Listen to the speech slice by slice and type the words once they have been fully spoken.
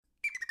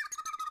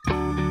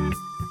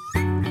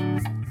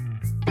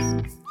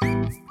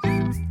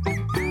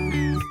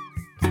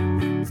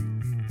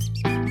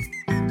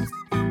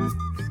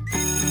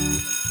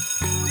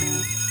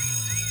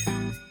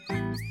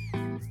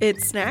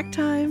It's snack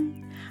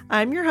time.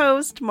 I'm your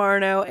host,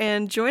 Marno,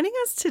 and joining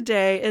us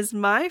today is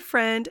my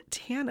friend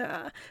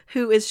Tana,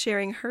 who is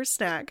sharing her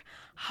snack,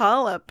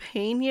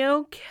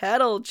 Jalapeño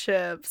Kettle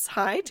Chips.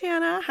 Hi,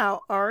 Tana.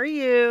 How are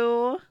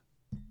you?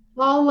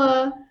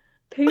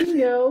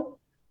 Jalapeno.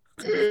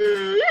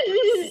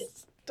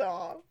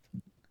 Stop.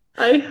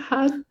 I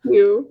had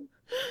to.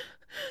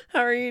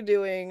 How are you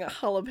doing,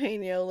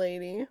 jalapeno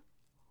lady?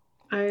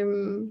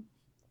 I'm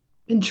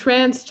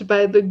entranced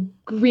by the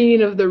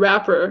green of the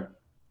wrapper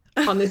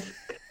on these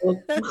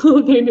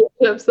jalapeno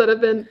chips that have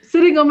been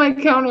sitting on my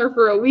counter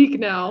for a week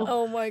now.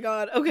 Oh my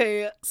god.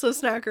 Okay, so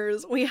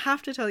snackers, we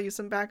have to tell you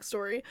some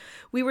backstory.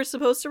 We were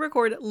supposed to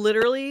record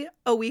literally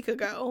a week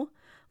ago,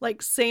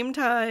 like same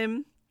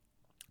time,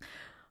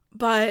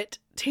 but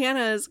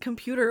Tana's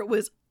computer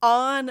was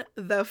on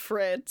the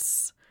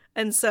fritz.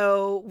 And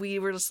so we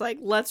were just like,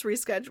 let's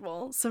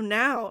reschedule. So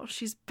now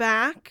she's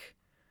back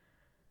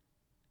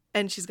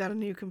and she's got a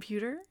new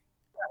computer.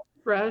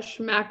 Fresh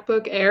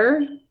MacBook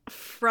Air.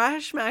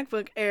 Fresh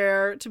MacBook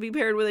Air to be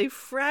paired with a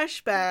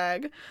fresh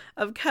bag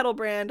of Kettle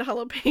brand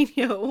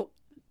jalapeno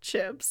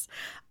chips.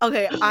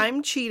 Okay,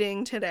 I'm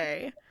cheating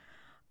today.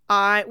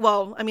 I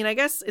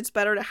guess it's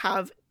better to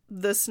have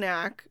the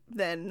snack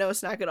than no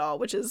snack at all,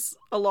 which is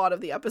a lot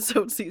of the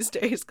episodes these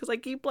days because I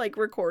keep like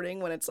recording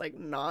when it's like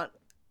not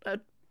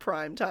a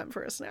prime time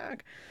for a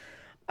snack.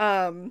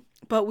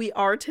 But we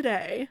are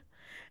today,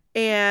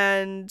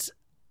 and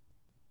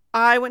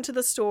I went to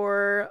the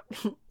store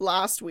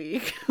last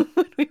week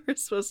when we were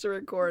supposed to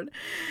record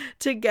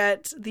to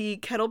get the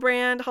Kettle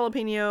brand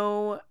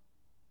jalapeno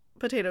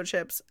potato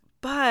chips,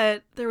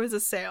 but there was a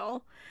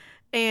sale.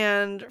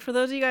 And for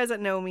those of you guys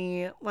that know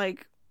me,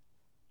 like,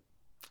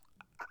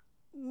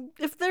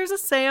 if there's a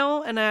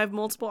sale and I have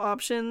multiple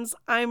options,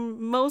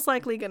 I'm most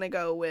likely going to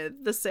go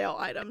with the sale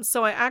items.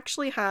 So I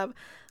actually have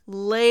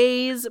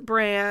Lay's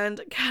brand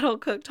kettle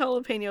cooked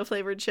jalapeno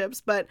flavored chips,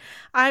 but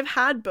I've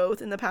had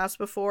both in the past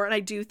before, and I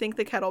do think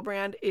the Kettle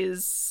brand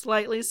is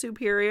slightly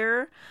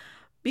superior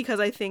because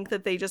I think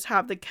that they just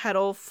have the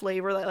kettle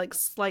flavor, that like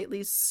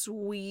slightly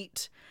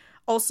sweet.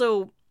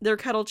 Also, their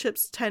kettle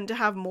chips tend to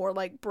have more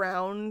like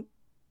brown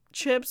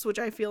chips, which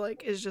I feel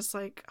like is just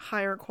like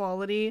higher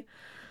quality.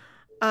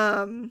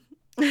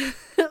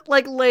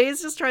 Like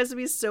Lay's just tries to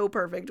be so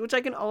perfect, which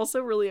I can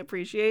also really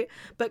appreciate,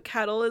 but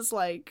Kettle is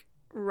like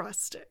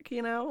rustic,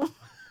 you know?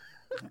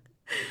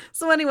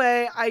 So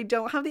anyway, I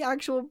don't have the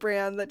actual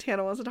brand that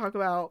Tana wants to talk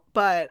about,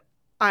 but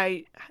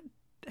I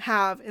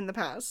have in the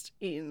past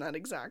eaten that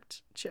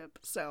exact chip,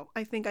 so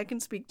I think I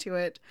can speak to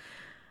it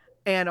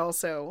and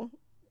also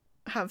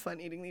have fun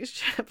eating these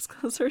chips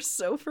because they're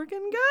so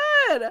freaking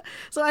good.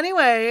 So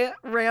anyway,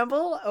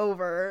 ramble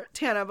over.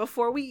 Tana,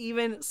 before we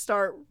even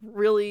start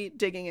really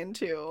digging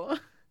into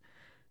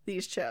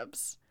these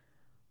chips,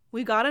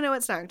 we gotta know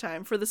it's snack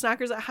time. For the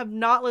snackers that have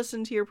not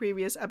listened to your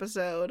previous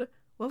episode,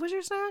 what was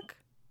your snack?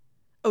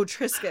 Oh,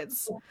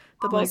 Triscuits.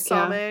 The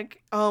balsamic.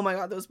 Yeah. Oh my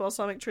god, those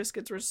balsamic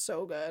Triscuits were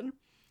so good.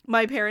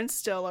 My parents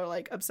still are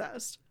like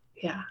obsessed.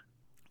 Yeah.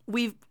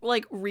 We've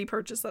like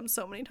repurchased them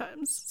so many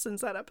times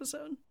since that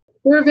episode.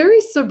 They're a very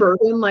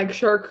suburban, like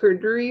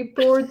charcuterie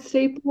board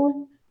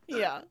staple.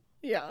 Yeah.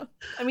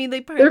 I mean,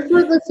 they're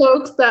for the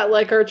folks that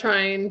like are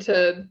trying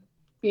to,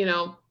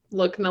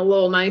 looking a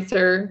little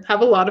nicer,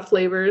 have a lot of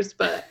flavors,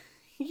 but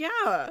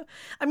yeah.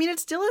 I mean,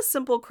 it's still a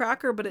simple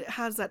cracker, but it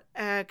has that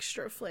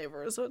extra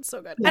flavor, so it's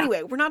so good. Yeah.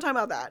 Anyway, we're not talking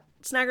about that.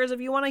 Snackers,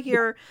 if you want to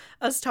hear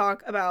us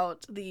talk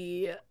about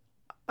the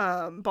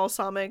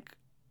balsamic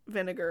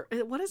vinegar,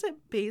 what is it?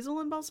 Basil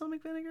and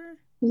balsamic vinegar?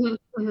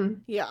 Mm-hmm.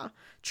 Yeah.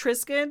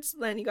 Triscuits,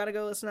 then you got to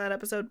go listen to that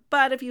episode.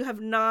 But if you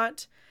have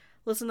not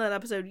listened to that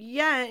episode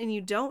yet and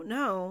you don't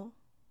know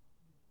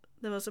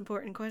the most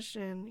important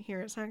question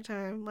here at Snack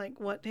Time, like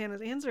what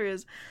Tana's answer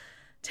is,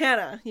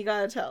 Tana, you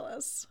got to tell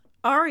us.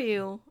 Are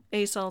you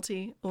a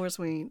salty or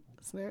sweet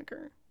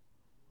snacker?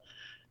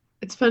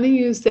 It's funny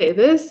you say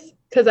this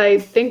because I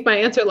think my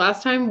answer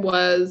last time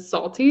was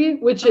salty,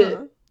 which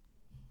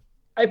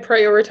I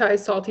prioritize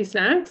salty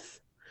snacks.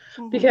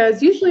 Mm-hmm.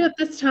 Because usually at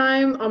this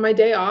time, on my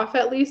day off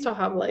at least, I'll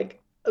have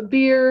like a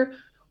beer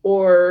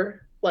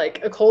or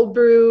like a cold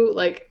brew.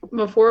 Like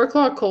my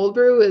 4:00 cold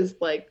brew is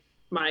like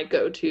my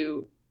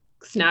go-to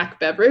snack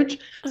beverage.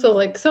 So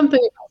like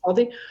something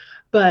salty.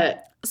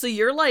 But so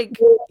you're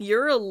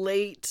a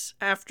late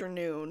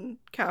afternoon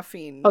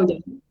caffeine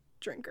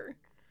drinker.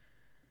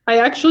 I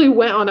actually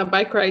went on a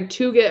bike ride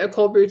to get a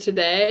cold brew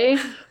today,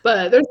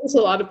 but there's just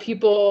a lot of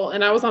people,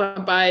 and I was on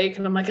a bike,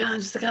 and I'm like,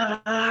 it's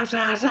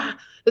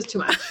too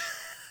much.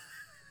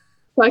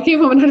 So I came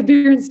home and had a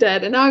beer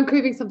instead, and now I'm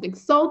craving something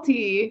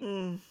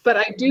salty. But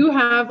I do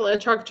have a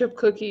chocolate chip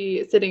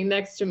cookie sitting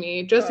next to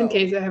me, just in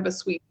case I have a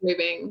sweet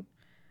craving.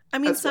 I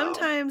mean,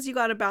 sometimes you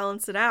got to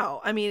balance it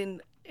out. I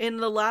mean, in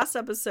the last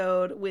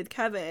episode with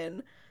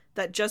Kevin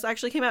that just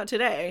actually came out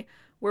today,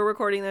 we're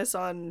recording this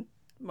on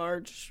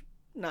March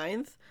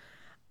 9th.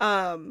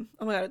 Oh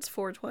my god, it's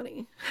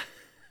 4:20.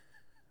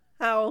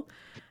 How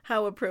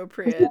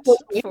appropriate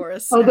for a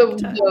snack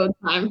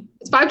time.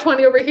 It's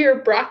 5:20 over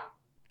here, brah.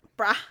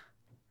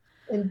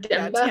 In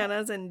Yeah, Denver.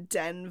 Tana's in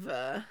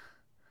Denver,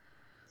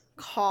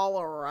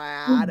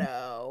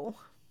 Colorado.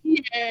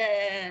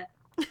 Yeah.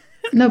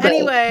 No, but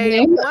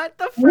Anyway, what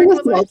the frick name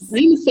was I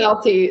name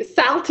Salty.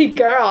 Salty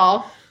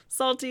girl.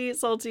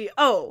 Salty.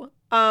 Oh,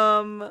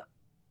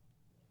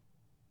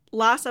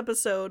 last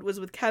episode was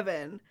with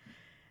Kevin,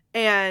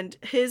 and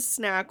his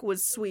snack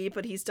was sweet,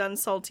 but he's done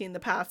salty in the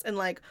past. And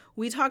like,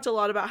 we talked a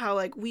lot about how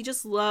like we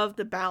just love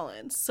the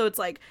balance. So it's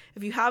like,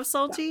 if you have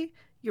salty,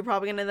 you're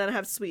probably gonna then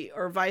have sweet,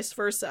 or vice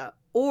versa.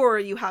 Or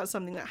you have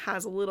something that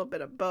has a little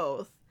bit of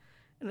both,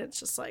 and it's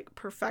just like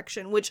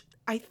perfection, which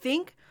I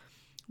think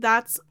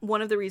that's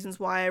one of the reasons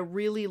why I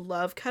really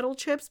love Kettle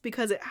chips,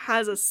 because it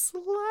has a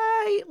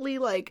slightly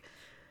like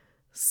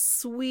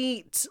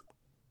sweet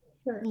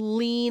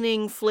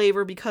leaning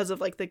flavor because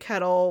of like the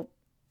Kettle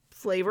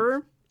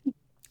flavor,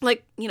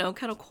 like, you know,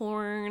 Kettle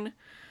corn.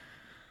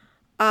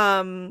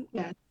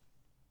 Yeah,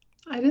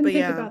 I didn't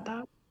think about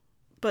that.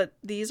 But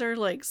these are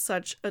like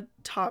such a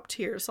top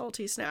tier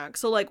salty snack.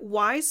 So like,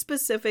 why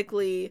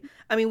specifically?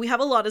 I mean, we have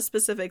a lot of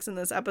specifics in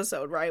this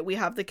episode, right? We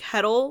have the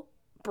Kettle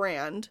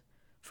brand,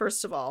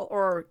 first of all,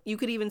 or you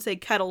could even say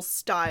Kettle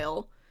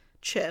style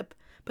chip,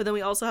 but then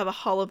we also have a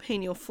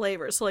jalapeno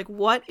flavor. So like,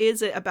 what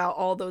is it about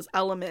all those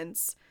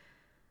elements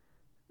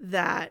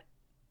that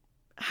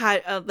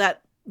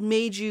that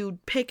made you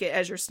pick it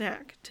as your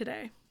snack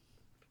today?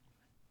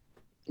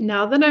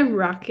 Now that I'm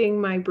racking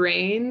my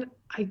brain,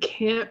 I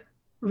can't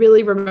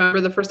really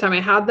remember the first time I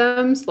had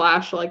them /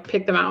 like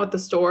pick them out at the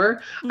store.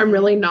 Mm-hmm. I'm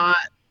really not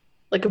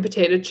like a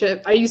potato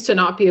chip. I used to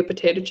not be a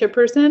potato chip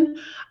person.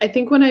 I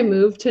think when I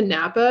moved to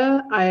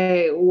Napa,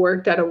 I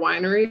worked at a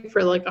winery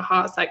for like a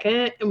hot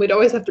second, and we'd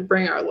always have to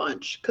bring our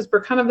lunch because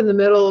we're kind of in the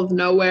middle of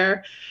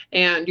nowhere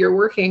and you're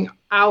working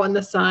out in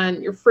the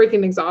sun. You're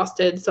freaking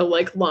exhausted. So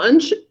like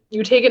lunch,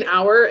 you take an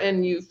hour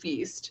and you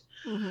feast.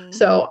 Mm-hmm.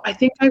 So I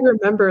think I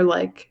remember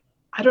like,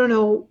 I don't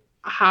know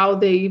how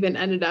they even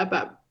ended up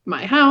at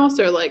my house,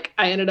 or like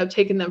I ended up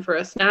taking them for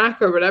a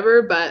snack or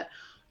whatever, but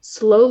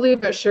slowly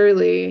but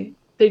surely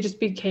they just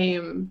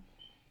became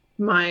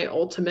my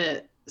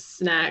ultimate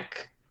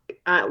snack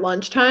at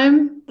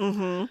lunchtime.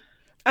 Mm-hmm.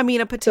 I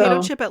mean, a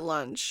potato chip at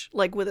lunch,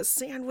 like with a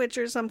sandwich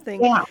or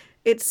something,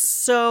 it's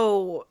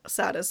so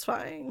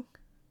satisfying.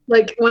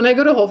 Like when I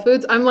go to Whole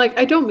Foods, I'm like,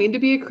 I don't mean to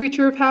be a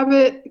creature of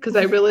habit because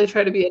I really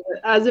try to be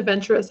as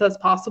adventurous as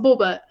possible,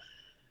 but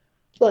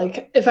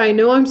like if I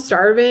know I'm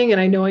starving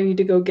and I know I need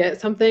to go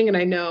get something and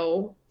I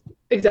know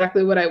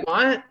exactly what I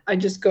want, I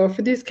just go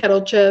for these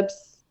Kettle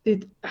chips.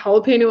 The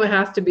jalapeno, it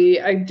has to be.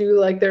 I do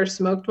like their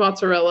smoked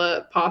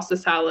mozzarella pasta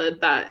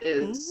salad that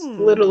is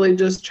literally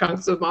just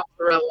chunks of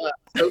mozzarella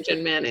soaked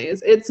in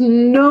mayonnaise. It's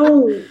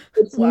no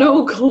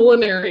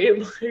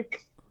culinary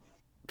like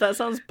that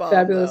sounds bomb,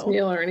 fabulous though.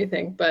 Meal or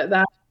anything, but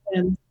that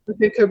and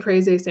the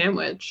caprese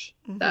sandwich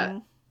that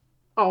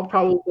I'll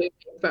probably make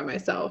by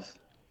myself.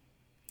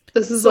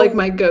 This is like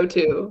my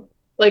go-to.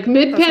 Like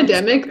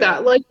mid-pandemic,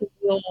 that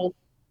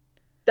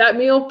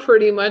meal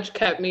pretty much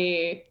kept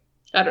me,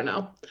 I don't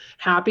know,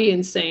 happy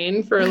and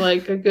sane for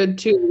like a good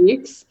 2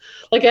 weeks.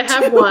 Like I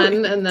have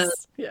one and then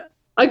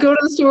I go to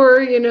the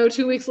store,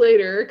 2 weeks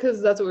later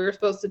because that's what we were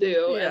supposed to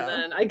do. Yeah. And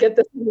then I get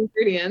the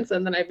ingredients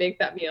and then I make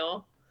that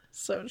meal.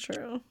 So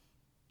true.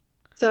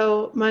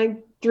 So my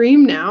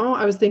dream now,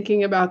 I was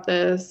thinking about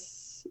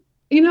this,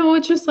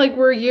 it's just like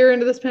we're a year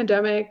into this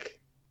pandemic.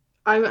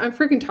 I'm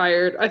freaking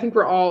tired. I think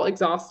we're all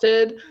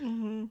exhausted.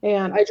 Mm-hmm.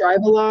 And I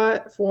drive a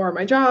lot for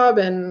my job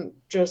and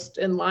just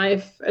in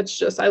life. It's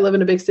just, I live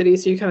in a big city,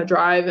 so you kind of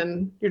drive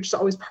and you're just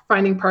always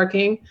finding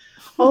parking.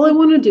 All I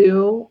want to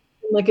do,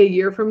 like a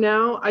year from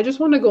now, I just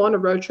want to go on a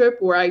road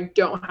trip where I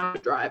don't have to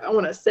drive. I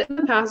want to sit in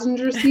the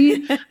passenger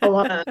seat. I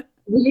want to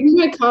read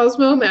my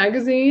Cosmo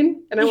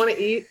magazine, and I want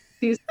to eat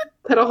these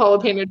Kettle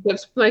jalapeno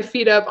chips with my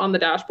feet up on the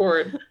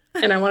dashboard.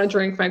 And I want to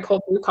drink my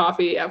cold brew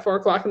coffee at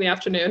 4:00 in the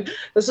afternoon.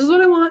 This is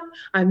what I want.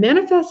 I'm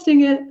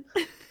manifesting it.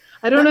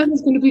 I don't know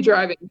who's going to be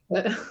driving,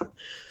 but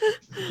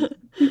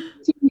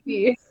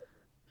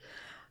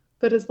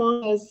but as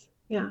long as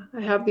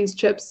I have these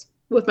chips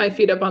with my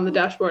feet up on the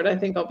dashboard, I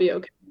think I'll be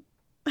okay.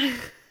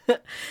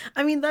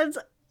 I mean,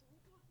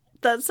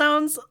 that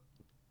sounds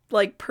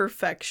like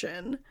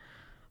perfection,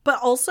 but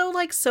also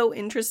like so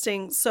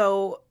interesting.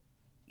 So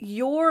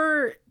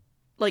your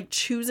like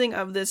choosing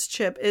of this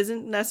chip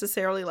isn't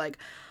necessarily like,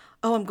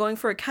 oh, I'm going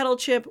for a Kettle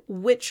chip,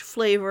 which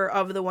flavor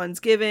of the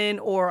ones given,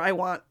 or I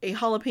want a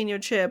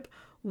jalapeno chip,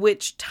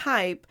 which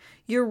type.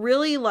 You're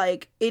really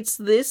like, it's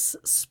this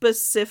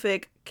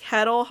specific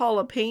Kettle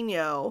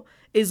jalapeno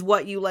is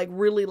what you like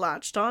really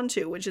latched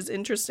onto, which is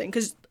interesting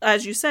because,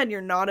 as you said, you're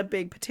not a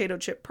big potato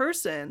chip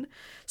person.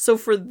 So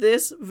for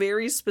this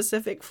very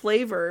specific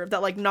flavor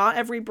that like not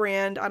every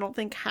brand I don't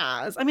think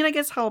has. I mean, I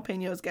guess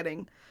jalapeno is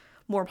getting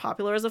more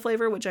popular as a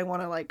flavor, which I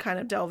want to like kind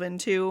of delve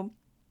into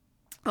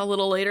a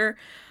little later.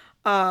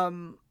 But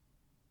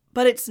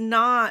it's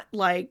not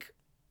like,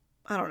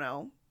 I don't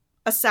know,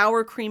 a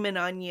sour cream and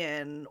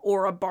onion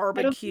or a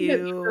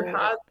barbecue.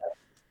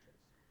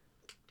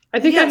 I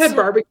think I had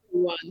barbecue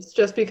once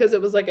just because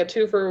it was like a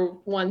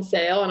 2-for-1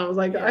 sale, and I was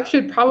like, Yeah. I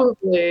should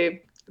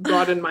probably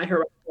broaden my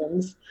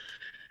horizons.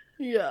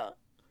 Yeah.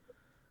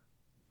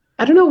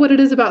 I don't know what it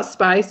is about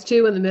spice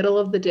too in the middle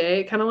of the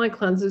day. It kind of like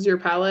cleanses your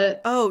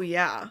palate. Oh,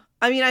 yeah.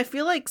 I mean, I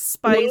feel like It's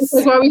spice.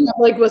 like why we have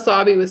like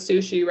wasabi with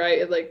sushi, right?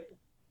 It like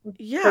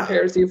Yeah.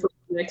 prepares you for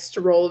the next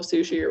roll of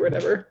sushi or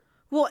whatever.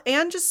 Well,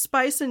 and just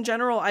spice in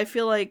general, I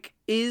feel like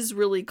is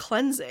really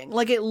cleansing.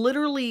 Like it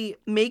literally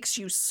makes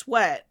you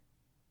sweat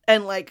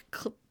and like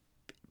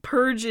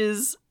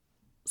purges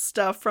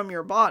stuff from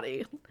your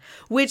body,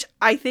 which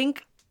I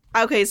think,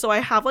 okay, so I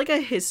have like a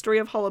history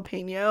of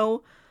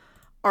jalapeno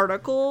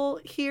article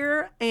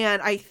here, and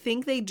I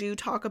think they do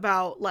talk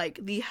about like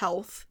the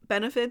health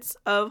benefits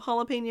of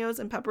jalapenos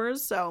and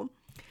peppers, so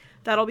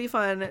that'll be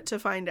fun to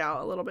find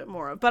out a little bit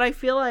more of. But I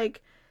feel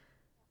like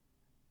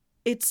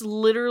it's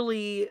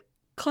literally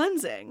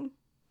cleansing.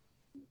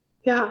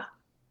 Yeah.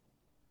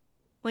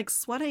 Like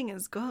sweating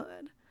is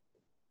good.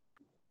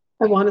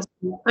 I want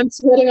to. I'm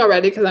sweating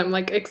already because I'm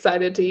like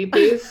excited to eat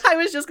these. I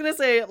was just gonna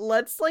say,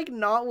 let's like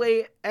not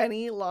wait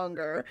any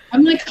longer.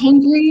 I'm like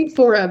hungry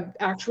for a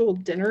actual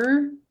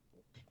dinner,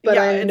 but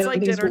yeah, I it's know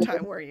like these dinner will-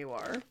 time where you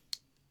are.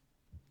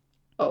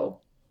 Oh,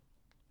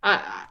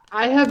 I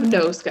have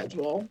no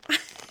schedule.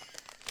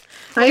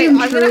 Okay, I'm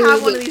gonna truly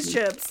have one of lazy. these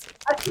chips.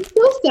 I'm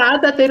so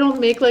sad that they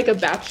don't make like a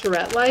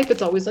bachelorette life.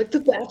 It's always like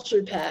the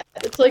bachelor pad.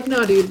 It's like,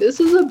 no, dude,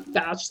 this is a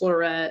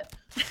bachelorette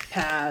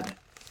pad.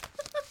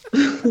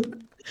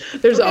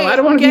 There's Okay, I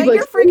don't want to get be like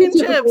your freaking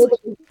chips.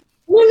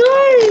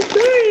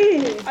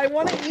 I I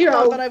want to eat Here, them,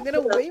 I'll- but I'm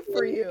gonna wait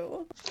for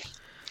you.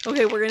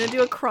 Okay, we're gonna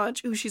do a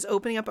crunch. Ooh, she's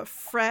opening up a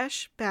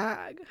fresh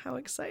bag. How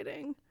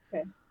exciting.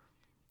 Okay.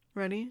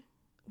 Ready?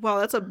 Wow,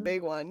 that's a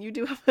big one. You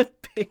do have a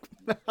big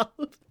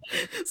mouth.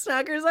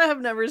 Snackers, I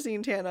have never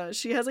seen Tana.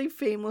 She has a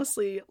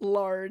famously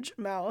large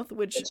mouth,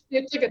 which,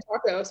 It's like a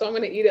taco, so I'm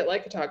gonna eat it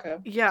like a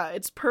taco. yeah,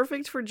 it's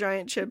perfect for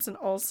giant chips and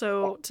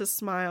also to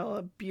smile,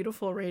 a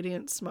beautiful,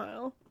 radiant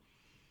smile.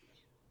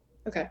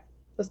 Okay,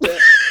 let's do it.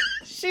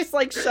 She's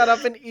like, shut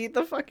up and eat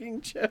the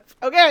fucking chip.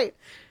 Okay.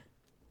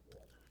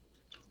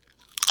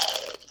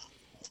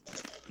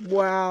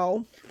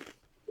 Wow.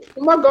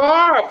 Oh my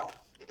god!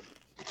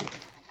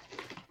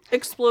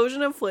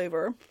 Explosion of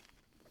flavor.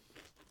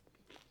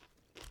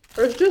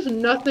 There's just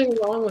nothing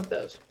wrong with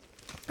this.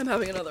 I'm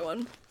having another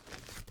one.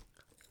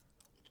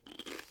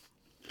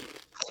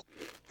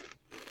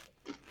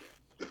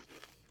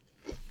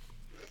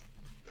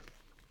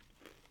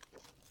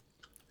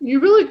 You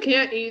really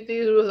can't eat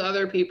these with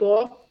other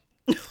people.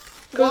 Because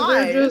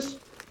Why? they're just,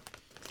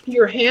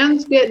 your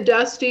hands get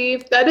dusty.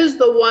 That is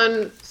the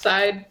one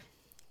side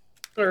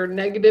or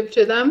negative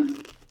to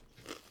them.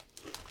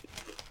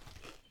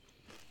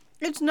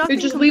 It's nothing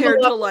just leave a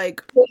compared to lot-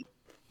 like,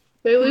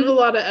 They leave a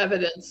lot of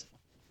evidence.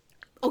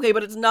 okay,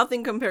 but it's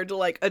nothing compared to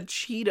like a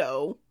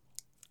Cheeto.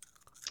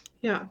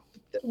 Yeah.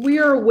 We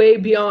are way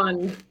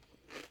beyond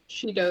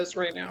Cheetos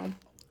right now.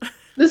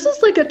 This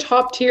is like a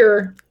top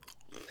tier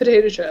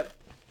potato chip.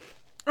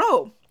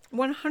 Oh,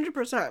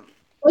 100%.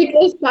 Like,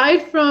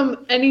 aside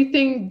from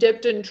anything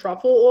dipped in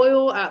truffle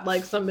oil at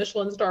like some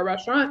Michelin star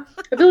restaurant,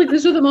 I feel like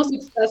these are the most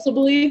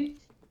accessibly,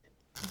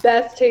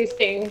 best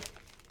tasting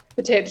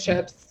potato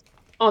chips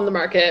on the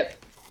market.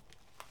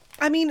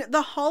 I mean,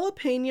 the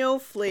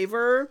jalapeno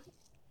flavor,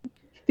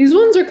 These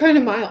ones are kind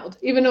of mild,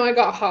 even though I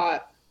got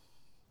hot.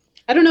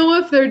 I don't know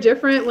if they're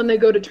different when they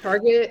go to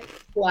Target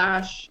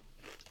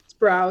 /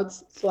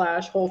 Sprouts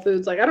 / Whole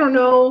Foods. Like, I don't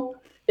know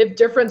if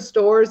different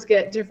stores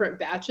get different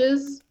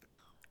batches,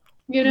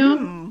 you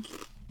know?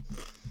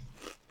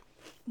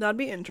 that'd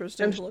be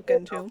interesting to look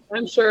into.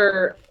 I'm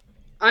sure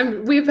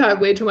we've had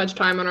way too much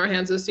time on our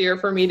hands this year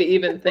for me to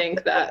even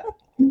think that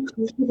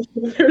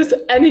there's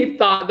any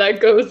thought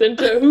that goes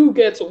into who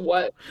gets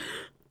what.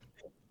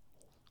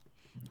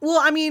 Well,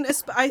 I mean,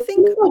 I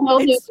think How well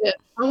they it's, did.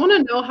 I want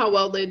to know how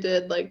well they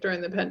did like during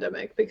the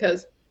pandemic,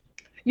 because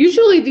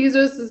usually this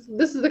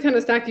is the kind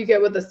of snack you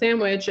get with a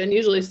sandwich, and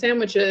usually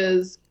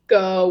sandwiches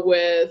go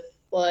with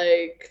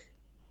like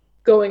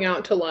going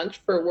out to lunch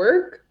for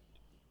work.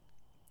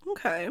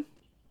 okay.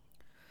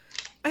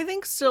 I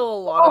think still a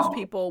lot of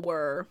people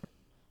were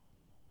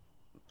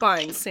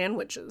buying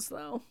sandwiches,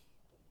 though.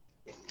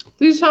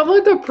 These have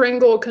like a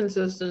Pringle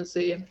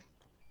consistency,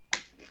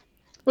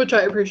 which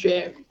I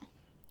appreciate.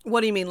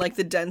 What do you mean, like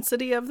the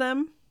density of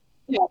them?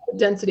 Yeah,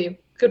 density.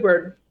 Good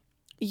word.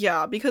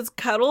 Yeah, because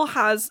Kettle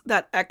has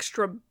that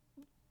extra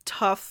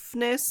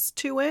toughness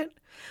to it.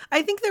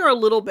 I think they're a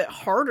little bit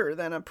harder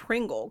than a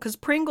Pringle, because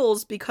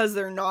Pringles, because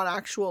they're not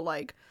actual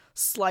like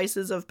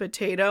slices of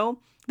potato,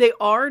 they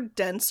are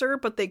denser,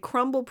 but they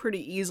crumble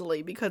pretty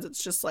easily because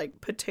it's just like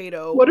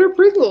potato. What are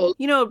Pringles?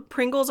 You know,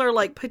 Pringles are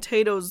like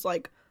potatoes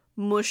like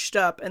mushed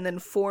up and then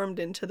formed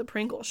into the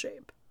Pringle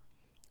shape.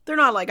 They're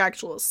not like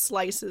actual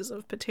slices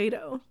of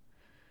potato.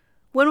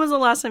 When was the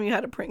last time you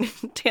had a Pringle?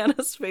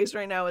 Tana's face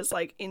right now is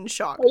like in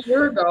shock. A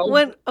year ago.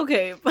 When,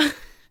 okay,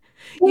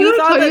 Well, you I'll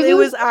thought tell that you it this,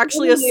 was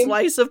actually a really-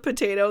 slice of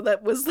potato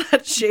that was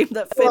that shape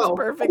that fits Well,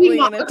 perfectly maybe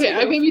not- in its okay,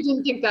 I shape. maybe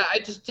didn't think that. I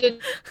just did.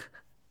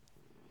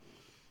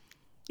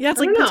 Yeah, it's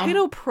I like don't know.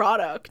 potato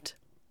product.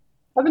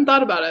 I haven't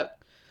thought about it.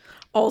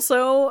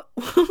 Also,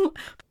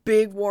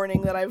 big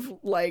warning that I've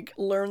like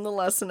learned the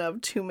lesson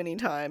of too many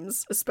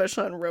times,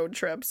 especially on road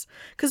trips.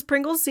 Because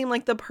Pringles seem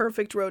like the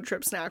perfect road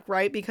trip snack,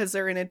 right? Because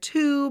they're in a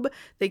tube,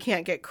 they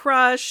can't get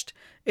crushed.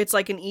 It's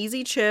like an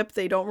easy chip.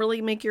 They don't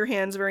really make your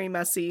hands very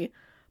messy.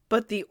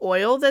 But the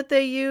oil that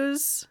they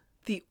use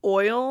in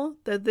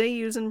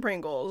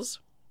Pringles,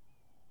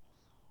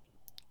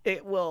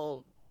 it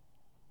will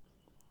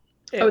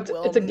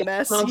it's a gas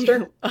mess monster.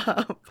 you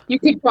up. You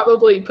could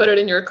probably put it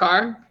in your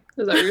car.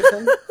 Is that what you're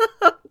saying?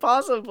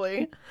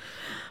 Possibly.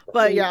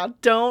 But yeah,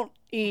 don't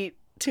eat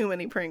too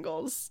many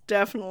Pringles.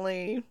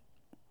 Definitely.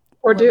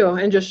 Or do,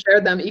 and just share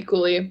them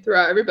equally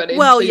throughout everybody.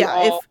 Well,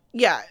 so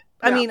yeah,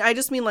 I mean, I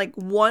just mean like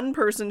one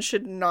person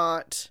should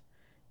not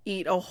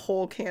eat a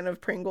whole can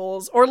of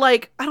Pringles. Or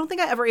like, I don't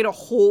think I ever ate a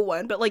whole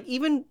one, but like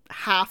even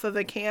half of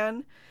a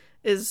can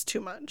is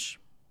too much.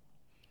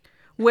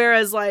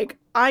 Whereas like,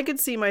 I could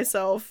see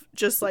myself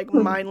just like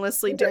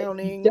mindlessly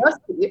downing. Is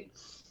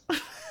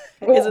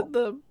it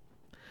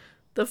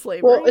the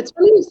flavor? Well, it's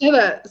funny you say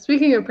that.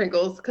 Speaking of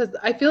Pringles, because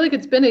I feel like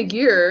it's been a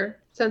year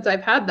since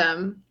I've had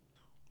them.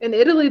 In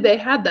Italy, they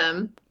had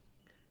them,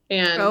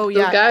 and oh the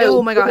yeah, guy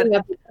oh my god,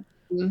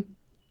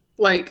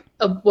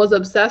 was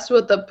obsessed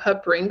with the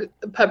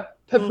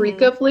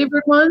paprika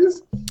flavored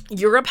ones.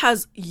 Europe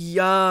has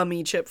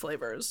yummy chip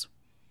flavors.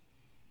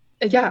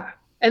 Yeah,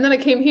 and then I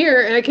came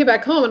here and I came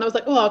back home and I was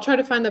like, oh, I'll try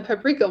to find the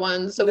paprika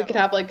ones so we could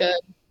have like a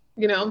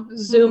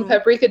Zoom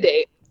paprika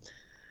date.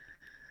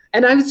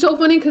 And I'm so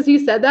funny because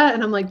he said that,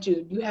 and I'm like,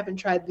 dude, you haven't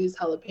tried these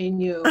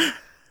jalapeno.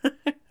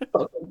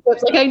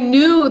 Like I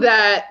knew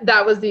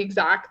that was the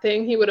exact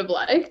thing he would have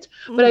liked,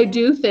 but I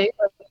do think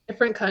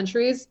different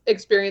countries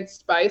experience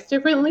spice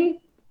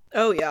differently.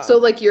 Oh yeah. So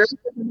like Europe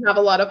doesn't have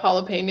a lot of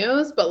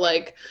jalapenos, but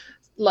like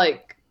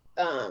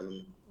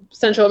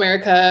Central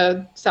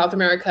America, South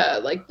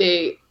America, like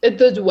the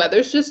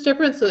weather's just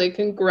different, so they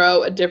can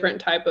grow a different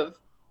type of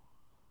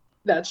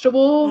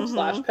vegetable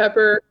 /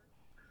 pepper.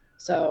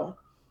 So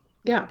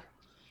yeah.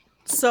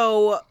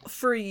 So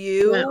for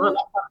you, I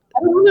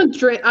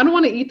don't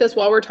want to eat this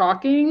while we're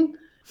talking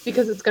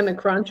because it's going to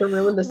crunch or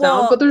ruin the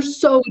sound, but they're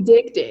so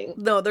addicting.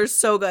 No, they're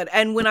so good.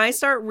 And when I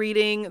start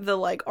reading the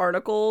like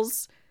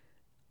articles,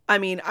 I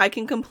mean, I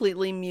can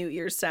completely mute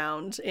your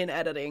sound in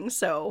editing.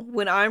 So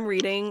when I'm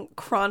reading,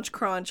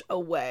 crunch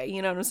away.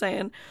 You know what I'm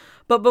saying?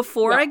 But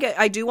before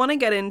I do want to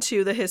get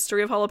into the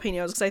history of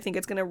jalapenos because I think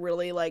it's going to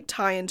really like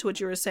tie into what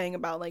you were saying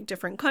about like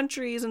different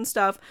countries and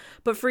stuff.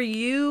 But for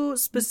you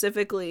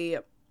specifically,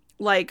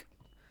 like,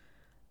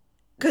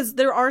 because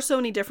there are so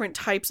many different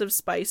types of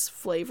spice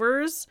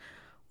flavors,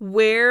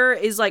 where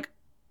is like,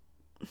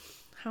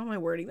 how am I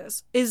wording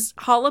this? Is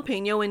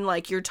jalapeno in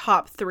like your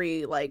top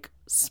 3 like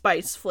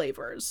spice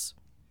flavors?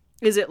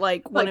 Is it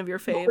like one of your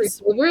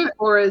faves? Favorite,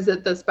 or is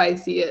it the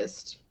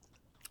spiciest?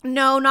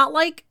 No, not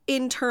like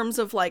in terms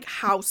of like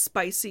how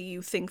spicy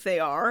you think they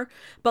are,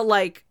 but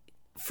like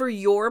for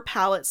your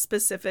palate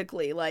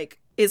specifically, like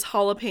is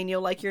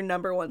jalapeno like your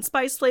number 1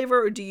 spice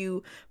flavor, or do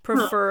you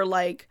prefer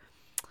like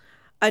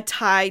a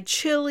Thai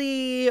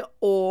chili,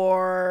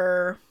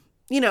 or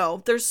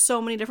there's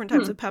so many different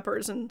types of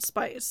peppers and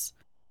spice.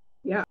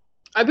 Yeah,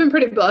 I've been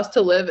pretty blessed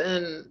to live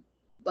in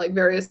like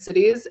various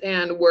cities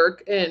and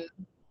work in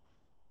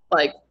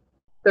like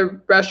the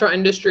restaurant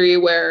industry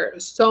where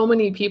so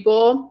many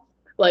people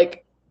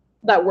like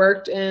that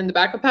worked in the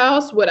back of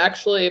house would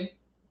actually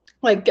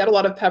like get a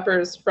lot of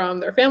peppers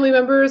from their family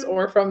members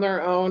or from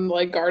their own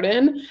like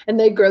garden, and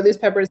they grow these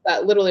peppers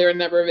that literally are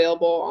never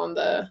available on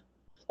the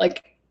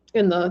like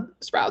in the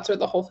Sprouts or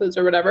the Whole Foods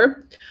or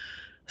whatever.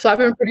 So I've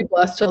been pretty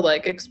blessed to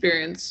like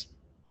experience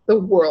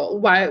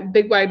the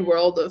big wide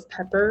world of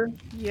pepper.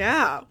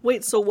 Yeah.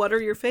 Wait, so what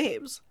are your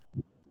faves?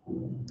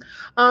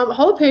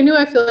 Jalapeno,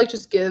 I feel like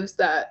just gives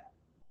that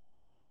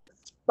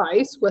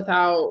spice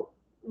without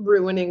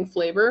ruining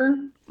flavor.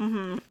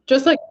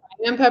 Just like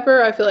cayenne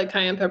pepper, I feel like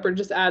cayenne pepper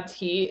just adds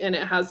heat and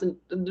it has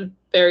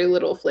very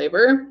little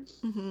flavor.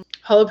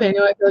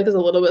 Jalapeno, I feel like is a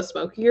little bit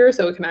smokier,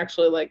 so it can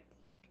actually like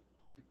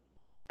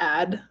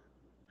add.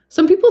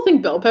 Some people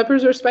think bell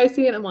peppers are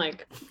spicy, and I'm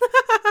like,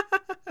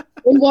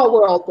 in what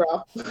world,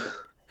 bro?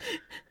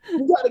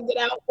 You gotta get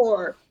out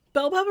more.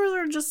 Bell peppers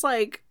are just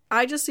like,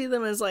 I just see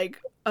them as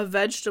like a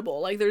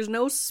vegetable. Like there's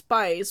no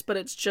spice, but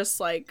it's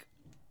just like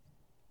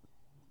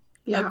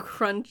a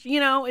crunch.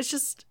 It's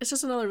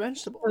just another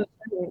vegetable.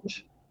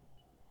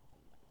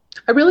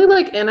 I really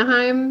like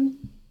Anaheim.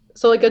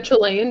 So like a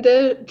Chilean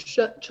dish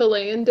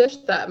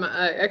that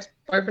my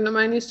ex-boyfriend of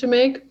mine used to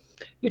make.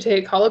 You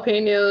take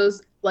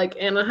jalapenos, like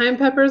Anaheim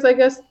peppers, I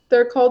guess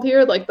they're called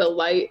here, like the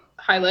light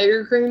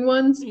highlighter green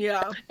ones.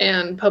 Yeah.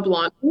 And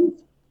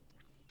poblanos.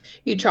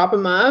 You chop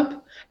them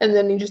up, and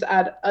then you just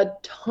add a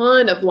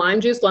ton of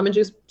lime juice, lemon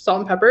juice,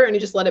 salt, and pepper, and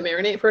you just let it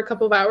marinate for a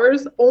couple of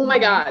hours. Oh my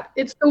God.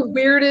 It's the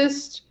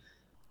weirdest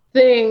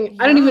thing. Yum.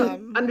 I don't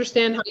even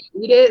understand how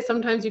you eat it.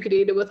 Sometimes you could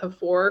eat it with a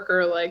fork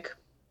or like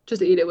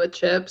just eat it with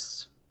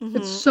chips.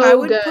 It's so good. I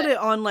would put it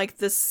on like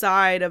the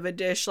side of a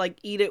dish, like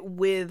eat it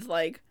with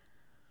like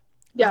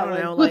Yeah, I don't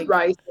like know, with like,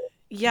 rice.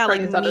 yeah,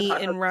 like Carne asada meat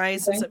tacos and or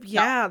rice and something. stuff.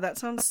 Yeah, Yeah, that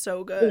sounds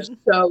so they're good.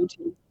 so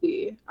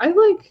tasty.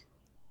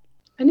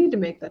 I need to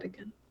make that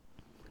again.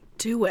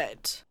 Do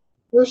it.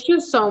 There's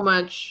just so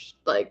much,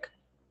 like,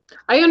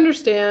 I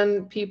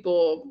understand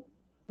people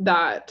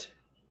that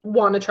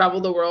want to travel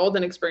the world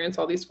and experience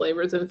all these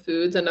flavors and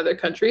foods in other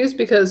countries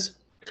because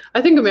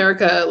I think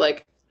America,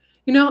 like,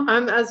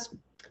 I'm as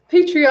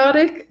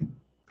patriotic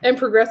and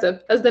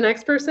progressive as the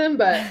next person,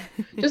 but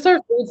just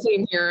our food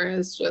scene here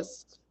is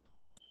just,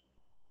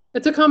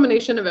 it's a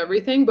combination of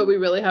everything, but we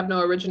really have no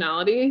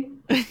originality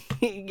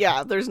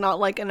Yeah, there's not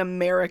like an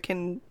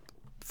American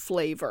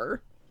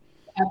flavor.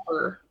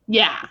 ever.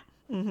 Yeah.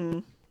 Mm-hmm.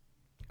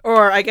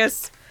 Or I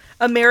guess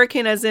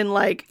American as in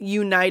like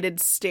United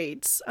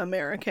States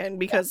American,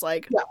 because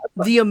like Yeah.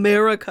 the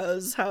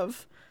Americas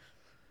have,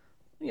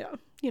 yeah,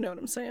 you know what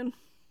I'm saying.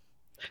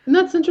 And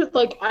that's interesting.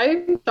 Like,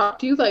 I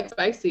thought you like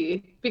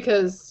spicy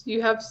because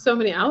you have so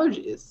many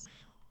allergies.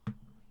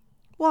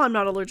 Well, I'm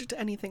not allergic to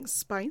anything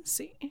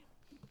spicy.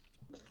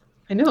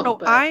 I know, Oh,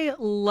 but I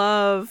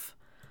love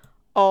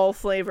all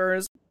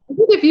flavors. I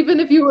think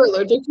even if you were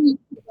allergic to it,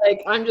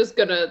 like, I'm just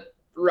gonna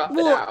rough it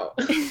Well,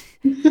 out.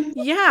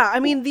 yeah, I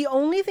mean, the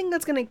only thing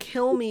that's gonna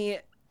kill me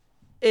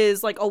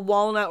is like a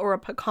walnut or a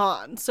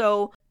pecan.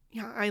 So,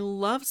 yeah, I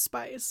love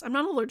spice. I'm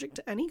not allergic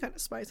to any kind of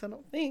spice, I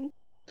don't think.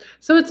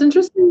 So it's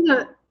interesting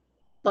that,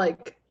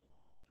 like,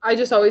 I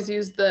just always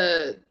use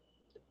the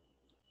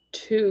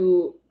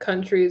two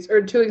countries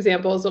or two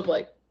examples of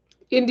like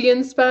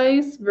Indian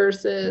spice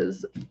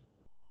versus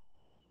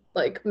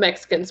like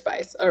Mexican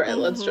spice. All right,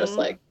 let's just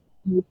like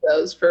use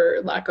those for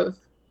lack of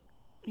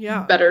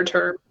Yeah. better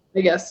term,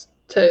 I guess,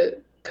 to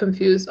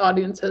confuse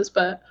audiences.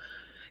 But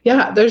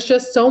yeah, there's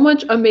just so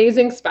much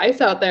amazing spice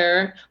out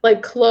there.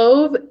 Like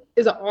clove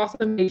is an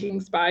awesome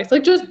baking spice.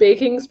 Like just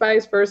baking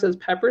spice versus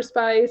pepper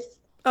spice.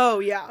 Oh,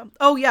 yeah.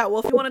 Oh, yeah. Well,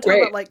 if you want to talk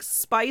Great. about like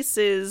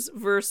spices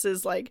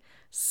versus like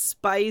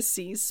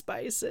spicy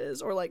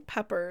spices or like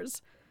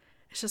peppers,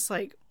 it's just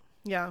like,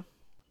 yeah.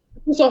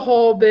 It's a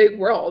whole big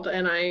world,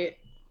 and I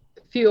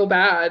feel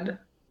bad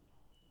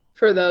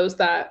for those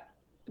that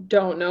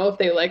don't know if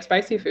they like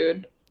spicy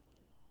food.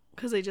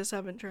 Because they just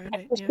haven't tried I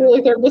it. just Yeah. feel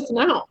like they're missing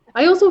out.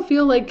 I also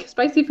feel like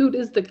spicy food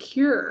is the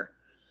cure.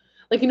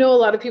 Like, a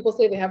lot of people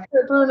say they have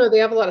heartburn or they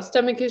have a lot of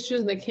stomach issues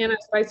and they can't have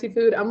spicy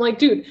food. I'm like,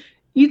 dude,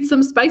 eat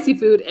some spicy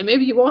food and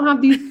maybe you won't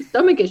have these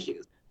stomach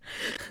issues.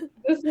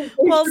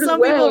 Well, some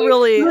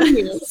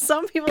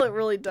people it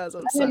really does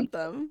upset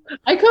them.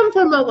 I come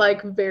from a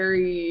like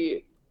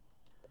very,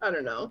 I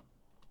don't know.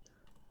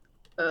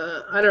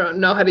 I don't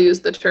know how to use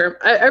the term.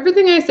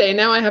 Everything I say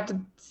now, I have to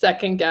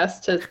second guess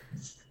to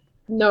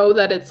know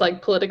that it's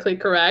like politically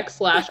correct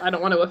 / I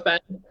don't want to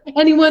offend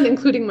anyone,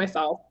 including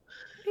myself.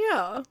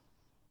 Yeah.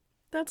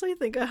 That's, I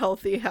think, a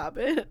healthy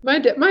habit. My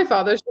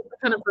father's just the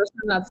kind of person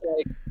that's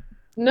like,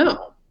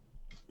 no,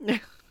 you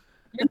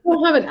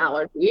don't have an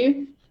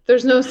allergy.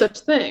 There's no such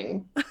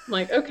thing. I'm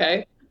like,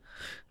 okay,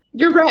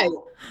 you're right.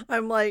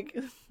 I'm like,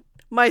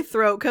 my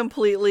throat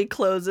completely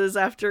closes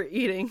after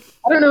eating.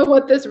 I don't know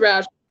what this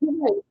rash is.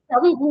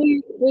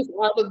 Probably just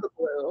out of the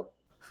blue.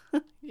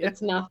 Yeah.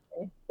 It's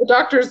nothing. The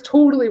doctor's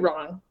totally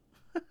wrong.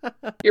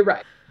 You're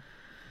right.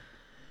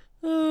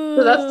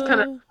 So that's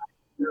kind of how I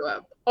grew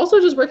up.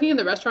 Also, just working in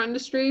the restaurant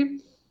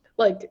industry,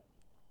 like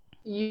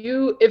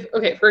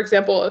for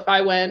example, if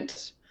I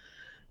went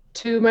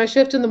to my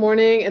shift in the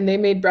morning and they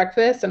made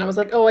breakfast and I was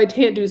like, oh, I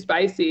can't do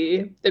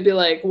spicy, they'd be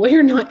like, well,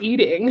 you're not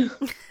eating.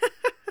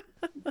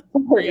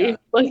 Sorry. Yeah.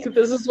 Like,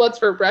 this is what's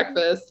for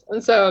breakfast.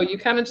 And so you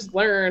kind of just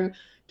learn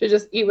to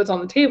just eat what's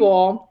on the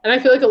table. And I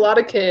feel like a lot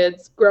of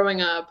kids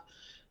growing up,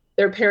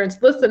 their parents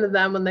listen to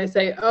them when they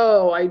say,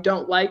 oh, I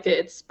don't like it.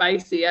 It's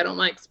spicy. I don't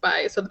like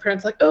spice. So the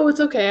parents are like, oh, it's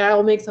okay.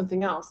 I'll make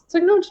something else. It's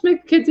like, no, just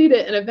make the kids eat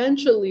it. And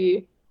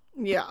eventually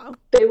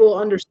they will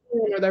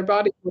understand, or their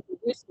body will be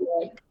used to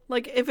it.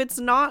 Like, if it's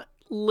not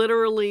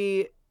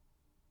literally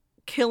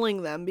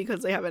killing them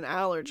because they have an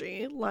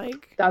allergy,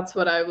 like... That's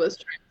what I was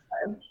trying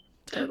to say.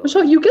 Totally.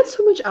 Michelle, you get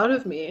so much out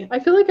of me. I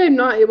feel like I'm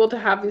not able to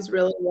have these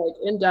really like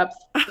in-depth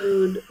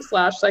food /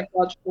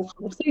 psychological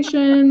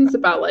conversations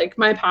about like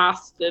my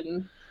past,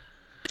 and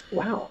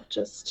wow,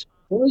 just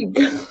really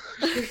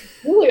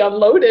really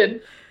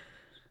unloaded.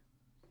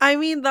 I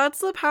mean, that's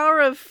the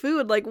power of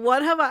food. Like,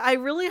 what have I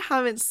really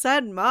haven't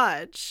said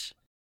much.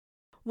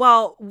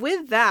 Well,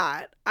 with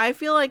that, I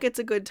feel like it's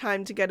a good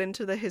time to get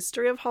into the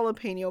history of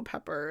jalapeno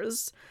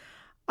peppers.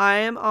 I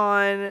am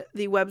on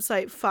the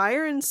website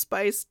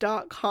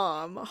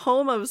fireandspice.com,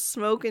 home of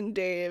Smoke and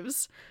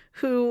Dave's,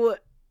 who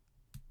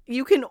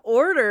you can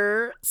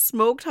order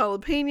smoked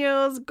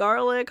jalapenos,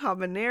 garlic,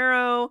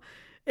 habanero.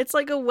 It's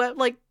like a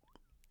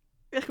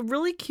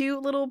really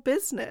cute little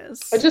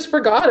business. I just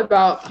forgot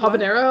about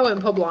habanero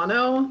and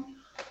poblano.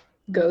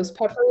 Ghost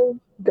pepper.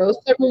 Ghost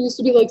pepper used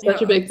to be like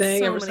such a big thing.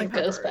 So I was like,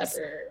 ghost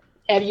pepper.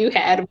 Have you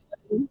had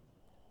one?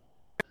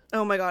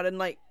 Oh my god, and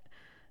like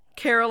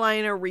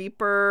Carolina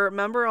Reaper.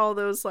 Remember all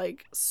those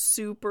like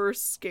super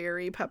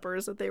scary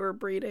peppers that they were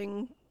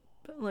breeding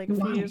like a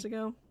few years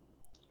ago?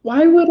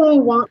 Why would I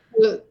want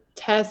to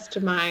test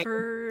my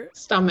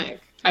stomach.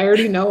 I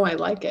already know I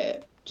like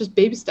it. Just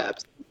baby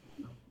steps.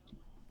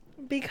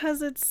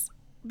 Because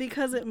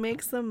it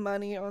makes them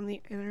money on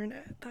the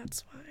internet.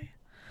 That's why.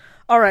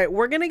 All right,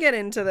 we're going to get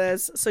into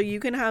this so you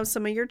can have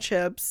some of your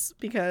chips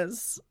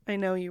because I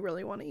know you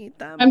really want to eat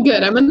them. I'm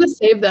good. I'm going to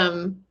save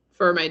them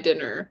for my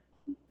dinner.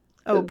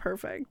 Oh,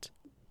 perfect.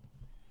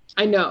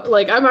 I know.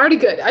 Like, I'm already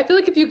good. I feel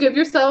like if you give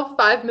yourself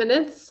 5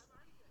 minutes,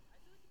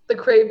 the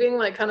craving,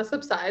 like, kind of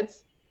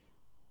subsides.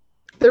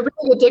 They're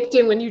really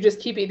addicting when you just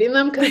keep eating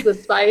them because the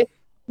spice,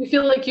 you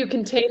feel like you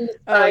contain the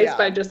spice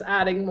by just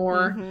adding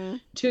more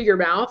to your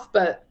mouth,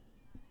 but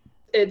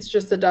it's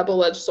just a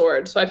double-edged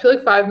sword. So I feel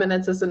like 5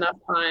 minutes is enough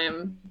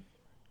time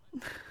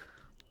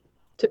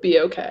to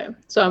be okay.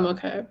 So I'm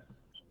okay.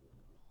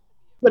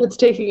 But it's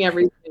taking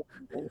everything.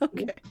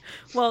 Okay.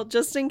 Well,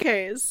 just in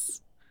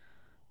case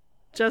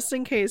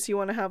you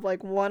want to have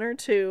like one or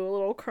two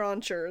little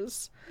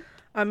crunchers,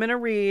 I'm going to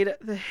read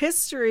the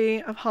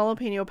history of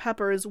jalapeno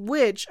peppers,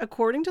 which,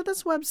 according to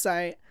this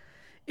website,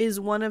 is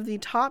one of the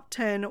top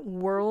 10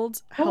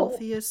 world's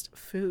healthiest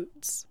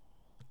foods.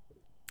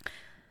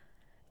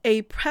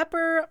 A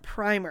pepper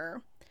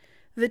primer.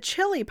 The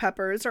chili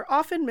peppers are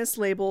often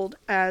mislabeled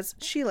as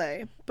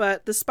chile,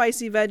 but the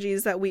spicy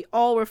veggies that we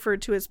all refer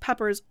to as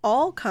peppers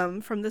all come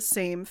from the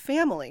same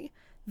family,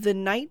 the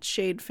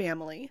nightshade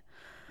family.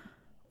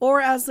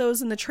 Or as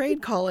those in the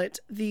trade call it,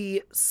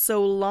 the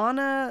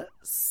Solanaceae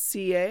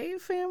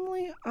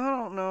family? I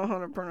don't know how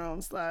to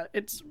pronounce that.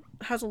 It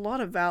has a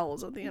lot of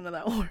vowels at the end of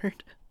that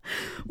word.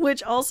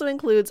 Which also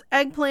includes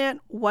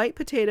eggplant, white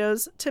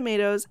potatoes,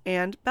 tomatoes,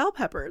 and bell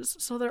peppers.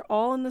 So they're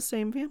all in the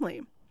same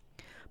family.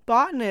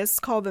 Botanists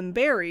call them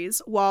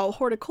berries, while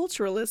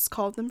horticulturalists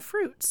call them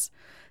fruits.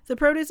 The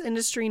produce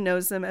industry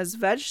knows them as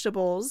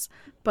vegetables,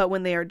 but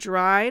when they are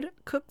dried,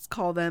 cooks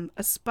call them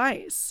a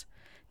spice.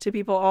 To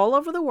people all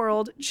over the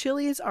world,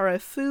 chilies are a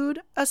food,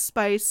 a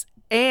spice,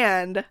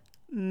 and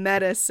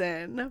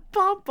medicine.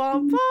 Bum,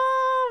 bum, bum.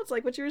 It's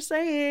like what you were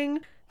saying.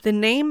 The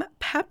name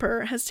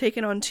pepper has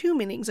taken on two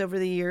meanings over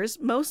the years,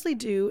 mostly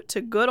due to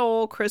good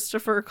old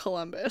Christopher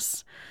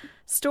Columbus.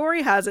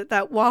 Story has it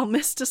that while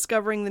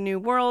misdiscovering the New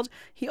World,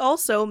 he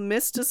also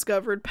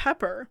misdiscovered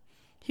pepper.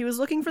 He was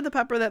looking for the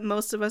pepper that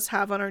most of us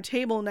have on our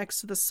table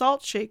next to the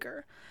salt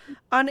shaker.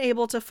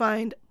 Unable to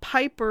find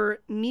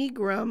Piper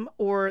nigrum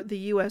or the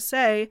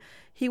USA,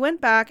 he went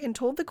back and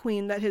told the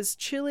Queen that his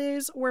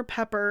chilies were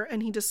pepper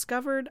and he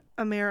discovered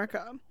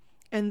America.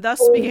 And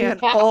thus began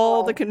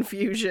all the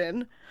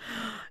confusion.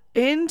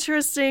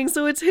 Interesting.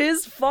 So it's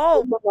his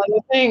fault.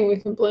 Another thing we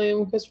can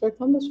blame Christopher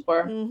Columbus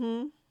for.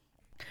 Mm-hmm.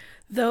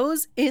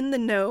 Those in the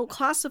know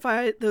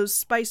classify those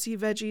spicy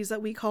veggies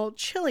that we call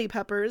chili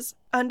peppers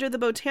under the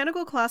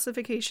botanical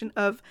classification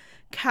of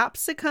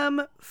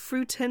Capsicum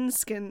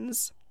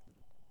fruitescens.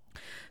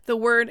 The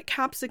word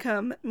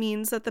capsicum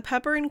means that the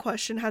pepper in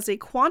question has a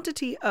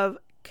quantity of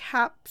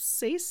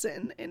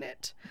capsaicin in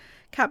it.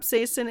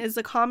 Capsaicin is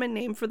the common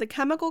name for the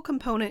chemical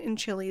component in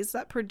chilies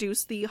that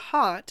produce the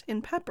hot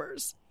in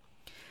peppers.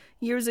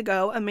 Years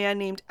ago, a man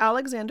named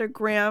Alexander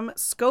Graham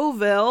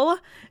Scoville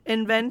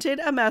invented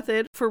a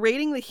method for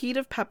rating the heat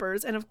of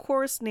peppers and, of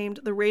course,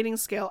 named the rating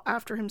scale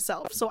after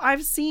himself. So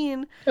I've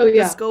seen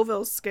the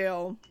Scoville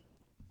scale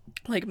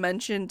like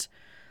mentioned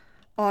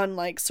on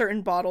like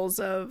certain bottles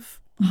of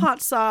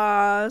hot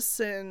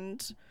sauce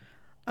and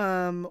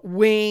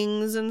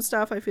wings and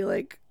stuff. I feel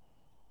like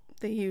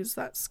they use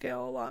that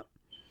scale a lot.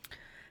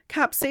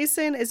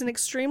 Capsaicin is an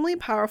extremely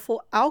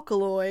powerful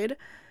alkaloid.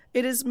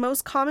 It is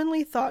most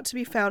commonly thought to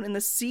be found in the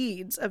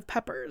seeds of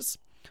peppers.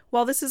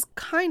 While this is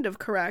kind of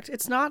correct,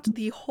 it's not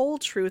the whole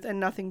truth and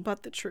nothing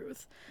but the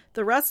truth.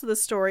 The rest of the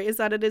story is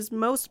that it is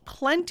most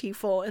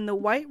plentiful in the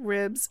white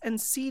ribs and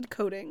seed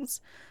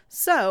coatings.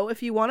 So,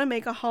 if you want to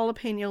make a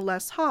jalapeno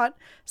less hot,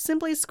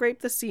 simply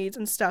scrape the seeds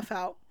and stuff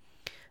out.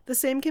 The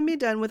same can be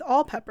done with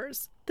all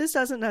peppers. This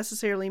doesn't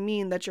necessarily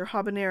mean that your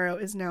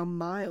habanero is now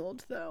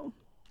mild, though.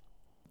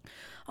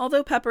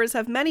 Although peppers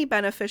have many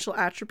beneficial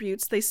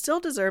attributes, they still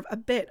deserve a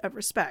bit of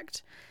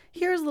respect.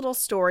 Here's a little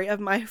story of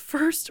my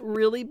first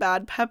really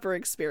bad pepper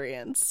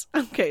experience.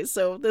 Okay,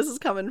 so this is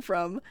coming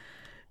from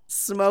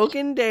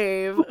Smokin'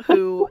 Dave,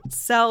 who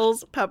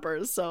sells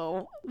peppers,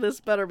 so this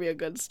better be a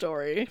good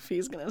story if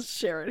he's going to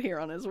share it here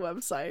on his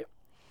website.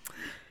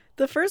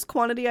 The first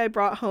quantity I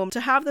brought home to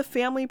have the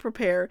family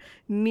prepare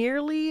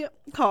nearly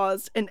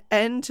caused an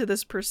end to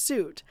this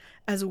pursuit,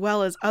 as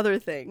well as other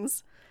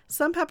things.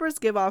 Some peppers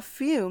give off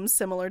fumes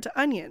similar to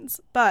onions,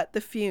 but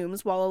the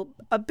fumes, while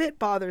a bit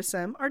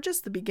bothersome, are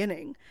just the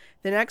beginning.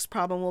 The next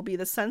problem will be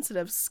the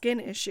sensitive skin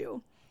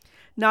issue.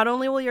 Not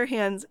only will your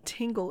hands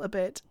tingle a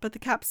bit, but the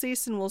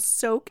capsaicin will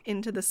soak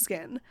into the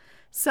skin.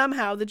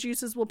 Somehow, the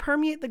juices will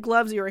permeate the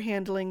gloves you are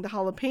handling the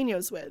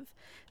jalapenos with.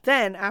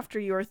 Then, after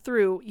you are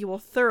through, you will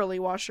thoroughly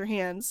wash your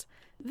hands.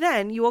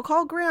 Then, you will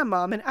call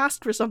Grandmom and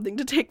ask for something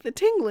to take the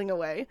tingling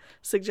away.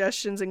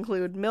 Suggestions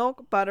include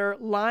milk, butter,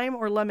 lime,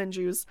 or lemon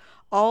juice.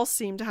 All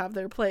seem to have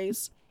their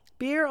place.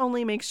 Beer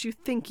only makes you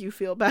think you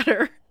feel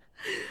better.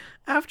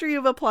 After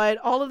you've applied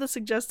all of the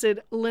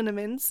suggested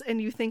liniments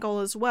and you think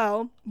all is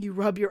well, you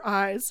rub your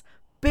eyes.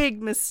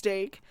 Big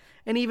mistake.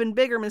 An even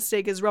bigger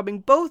mistake is rubbing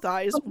both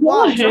eyes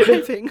while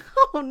driving.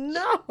 Oh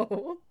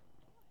no!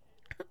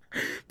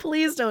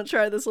 Please don't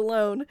try this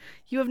alone.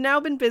 You have now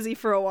been busy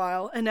for a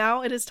while, and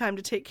now it is time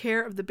to take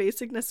care of the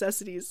basic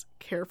necessities.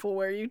 Careful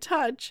where you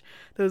touch.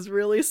 Those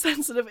really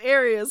sensitive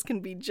areas can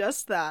be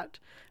just that.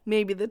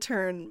 Maybe the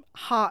term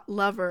hot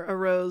lover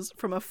arose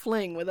from a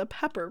fling with a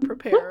pepper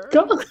preparer.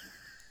 God.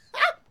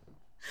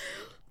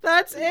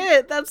 That's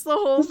it. That's the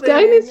whole thing. This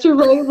guy needs to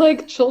write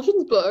like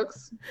children's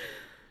books.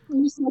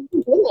 He's so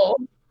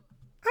little.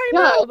 I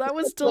know, that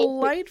was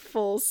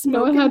delightful.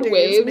 Smoking had days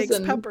waves makes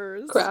and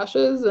peppers.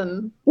 crashes,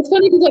 and it's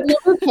funny because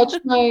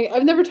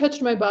I've never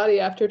touched my body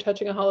after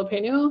touching a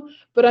jalapeno,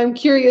 but I'm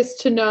curious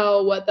to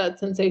know what that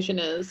sensation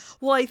is.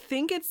 Well, I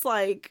think it's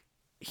like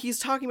he's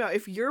talking about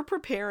if you're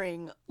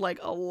preparing like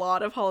a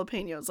lot of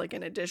jalapenos, like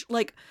in a dish,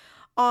 like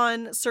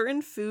on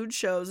certain food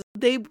shows,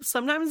 they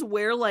sometimes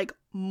wear like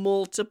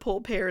multiple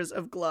pairs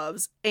of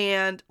gloves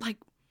and like.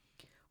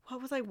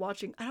 What was I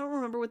watching? I don't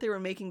remember what they were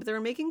making, but they were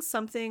making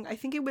something. I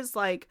think it was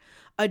like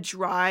a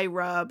dry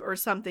rub or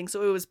something.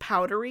 So it was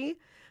powdery.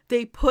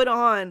 They put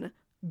on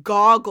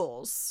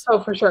goggles. Oh,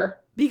 for sure.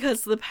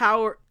 Because the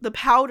power of the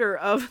powder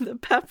of the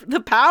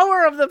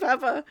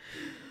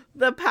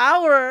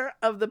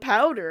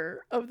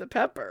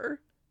pepper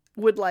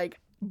would like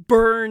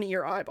burn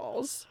your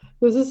eyeballs.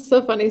 This is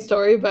a funny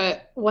story,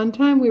 but one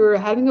time we were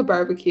having a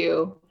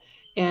barbecue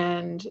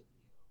and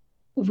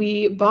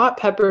we bought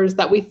peppers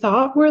that we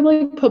thought were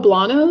like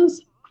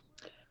poblanos,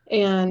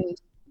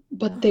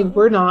 but they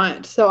were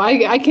not. So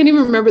I can't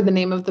even remember the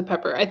name of the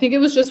pepper. I think it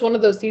was just one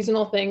of those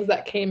seasonal things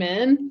that came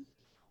in.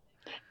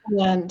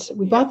 And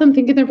we bought them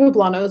thinking they're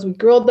poblanos. We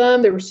grilled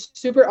them. They were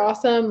super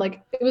awesome.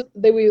 Like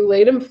we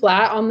laid them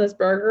flat on this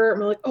burger and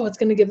we're like, oh, it's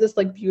gonna give this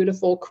like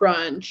beautiful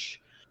crunch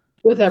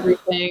with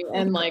everything.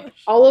 And like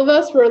all of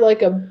us were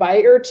like a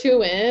bite or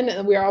two in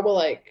and we were all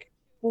like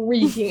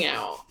freaking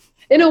out.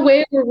 In a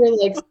way where we're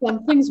like,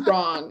 something's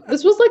wrong.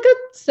 This was like a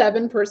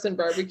 7-person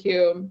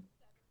barbecue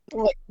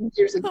like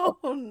years ago.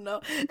 Oh no.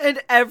 And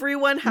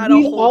everyone had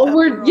a whole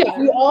pepper.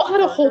 We all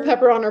had a whole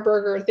pepper on our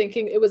burger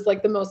thinking it was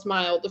like the most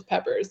mild of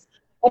peppers.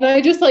 And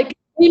I just like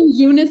in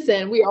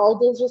unison, we all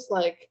were just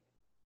like,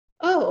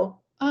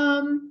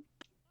 and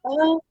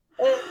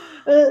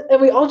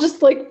we all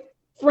just like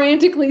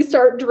frantically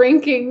start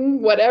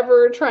drinking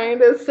whatever, trying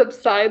to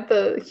subside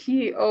the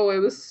heat. Oh, it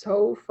was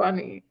so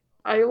funny.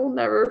 I will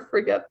never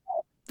forget that.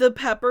 Did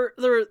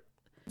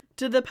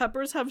the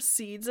peppers have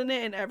seeds in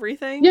it and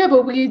everything? Yeah,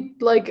 but we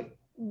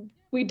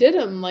did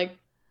them like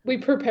we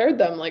prepared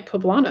them like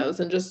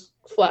poblanos and just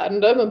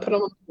flattened them and put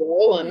them on the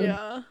bowl and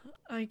yeah,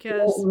 I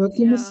guess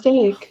rookie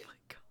mistake.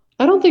 Oh,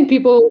 I don't think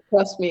people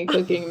trust me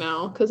cooking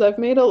now because I've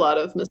made a lot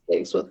of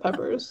mistakes with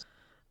peppers.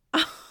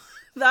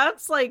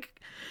 That's like,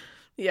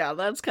 yeah,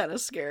 that's kind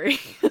of scary,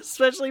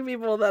 especially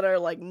people that are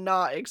like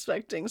not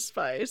expecting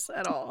spice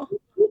at all.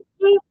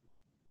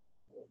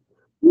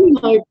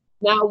 Like,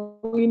 now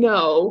we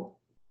know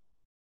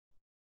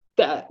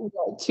that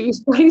what too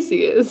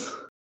spicy is.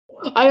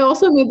 I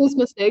also made this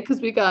mistake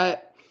because we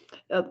got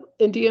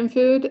Indian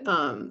food.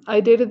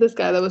 I dated this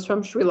guy that was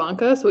from Sri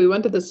Lanka, so we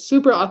went to this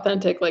super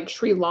authentic like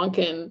Sri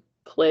Lankan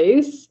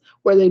place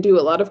where they do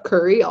a lot of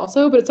curry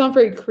also, but it's not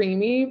very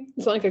creamy.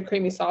 It's not like a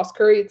creamy sauce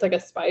curry. It's like a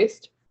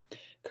spiced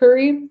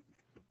curry.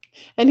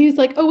 And he's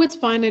like, oh, it's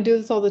fine. I do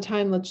this all the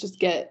time. Let's just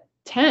get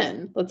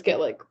 10. Let's get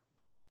like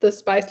the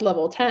spice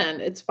level 10.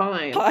 It's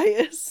fine.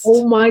 Biased.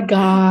 Oh my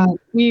God.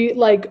 We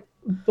like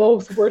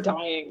both were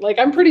dying. Like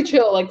I'm pretty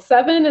chill. Like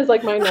 7 is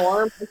like my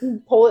norm. I can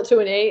pull it to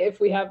an 8 if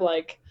we have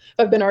like, if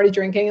I've been already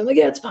drinking and like,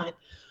 yeah, it's fine.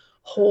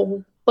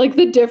 Whole like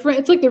the difference,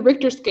 it's like the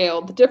Richter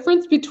scale. The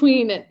difference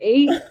between an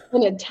 8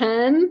 and a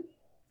 10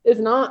 is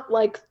not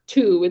like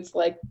 2, it's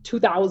like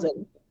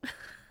 2,000.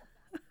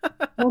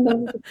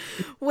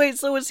 Wait,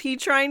 so was he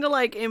trying to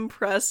like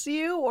impress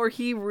you, or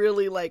he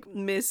really like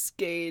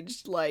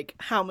misgauged like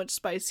how much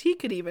spice he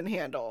could even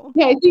handle?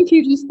 Yeah, I think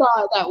he just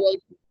thought that like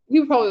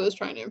he probably was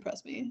trying to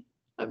impress me,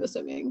 I'm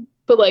assuming.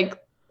 But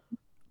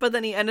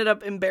then he ended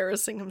up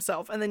embarrassing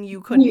himself, and then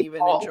you couldn't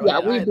even enjoy it. Yeah,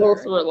 we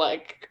both were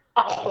like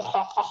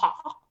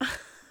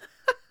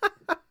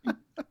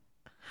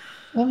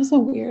that was so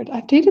weird.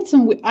 I've dated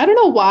some I don't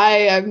know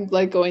why I'm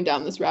like going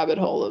down this rabbit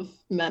hole of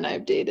men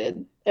I've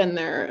dated and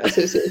their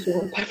association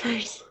with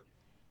peppers.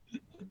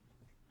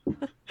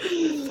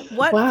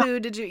 What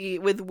food did you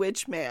eat with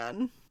which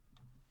man?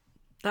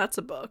 That's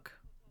a book.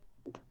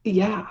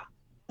 Yeah.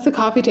 It's a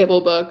coffee table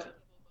book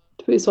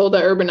to be sold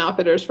at Urban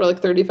Outfitters for like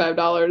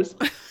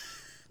 $35.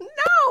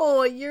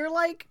 No, you're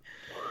like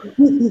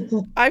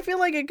I feel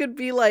like it could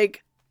be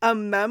like a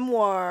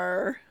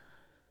memoir.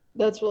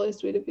 That's really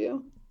sweet of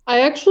you.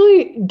 I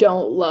actually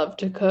don't love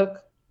to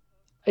cook.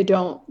 I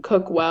don't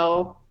cook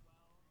well.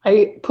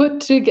 I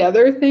put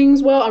together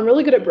things well. I'm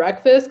really good at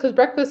breakfast because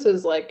breakfast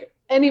is like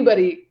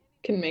anybody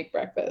can make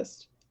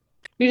breakfast.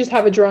 You just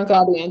have a drunk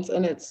audience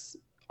and it's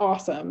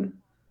awesome.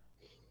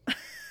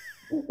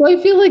 Well,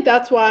 I feel like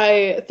that's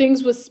why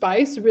things with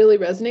spice really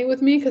resonate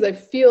with me because I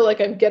feel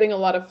like I'm getting a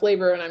lot of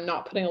flavor and I'm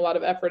not putting a lot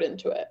of effort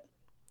into it.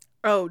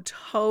 Oh,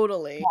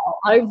 totally.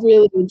 I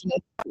really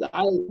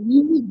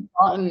you've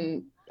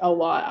gotten a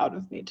lot out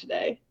of me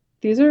today.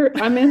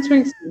 I'm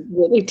answering some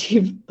really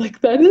deep, like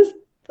that is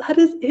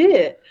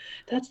it.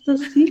 That's the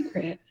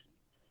secret.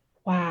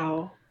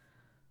 Wow.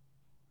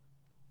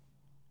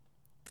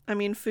 I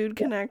mean, food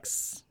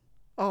connects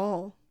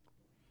all.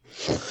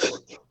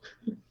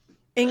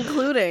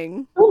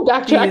 Including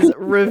these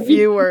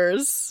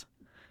reviewers.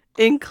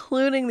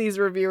 Including these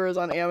reviewers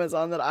on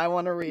Amazon that I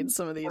want to read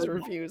some of these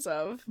reviews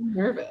of. I'm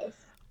nervous.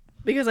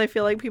 Because I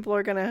feel like people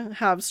are going to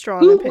have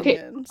strong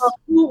opinions. Okay.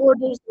 Who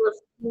orders their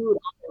food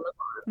off Amazon?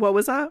 What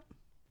was that?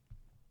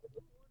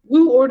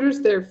 Who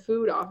orders their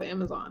food off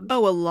Amazon?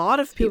 Oh, a lot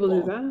of people.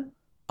 People do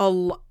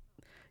that?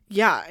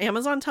 Yeah,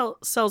 Amazon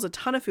sells a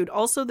ton of food.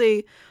 Also,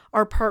 they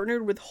are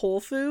partnered with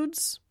Whole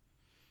Foods.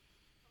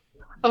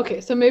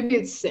 Okay, so maybe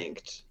it's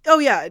synced. Oh,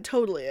 yeah, it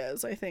totally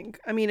is, I think.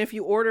 I mean, if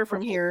you order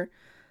from here...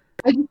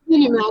 I just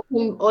can't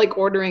imagine, like,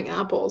 ordering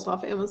apples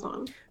off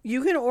Amazon.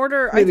 You can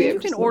order... I think you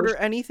can order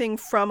anything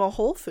from a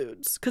Whole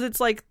Foods. Because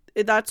it's like,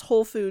 that's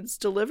Whole Foods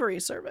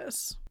delivery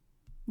service.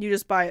 You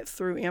just buy it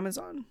through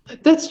Amazon.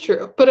 That's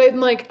true. But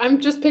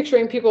I'm just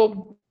picturing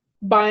people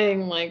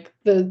buying, like,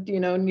 the,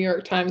 New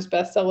York Times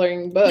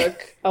best-selling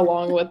book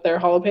along with their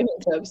jalapeno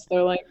chips.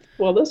 They're like,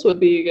 well, this would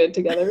be good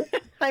together.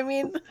 I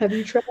mean, have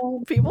you tried?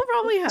 People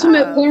probably have.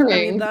 Ultimate pairing.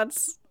 I mean,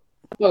 that's.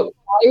 Oh,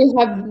 I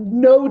have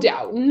no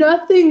doubt.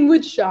 Nothing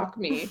would shock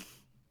me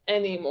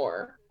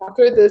anymore.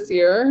 After this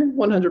year,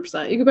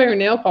 100%. You can buy your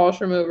nail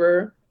polish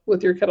remover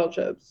with your Kettle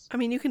chips. I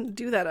mean, you can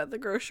do that at the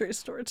grocery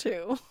store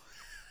too.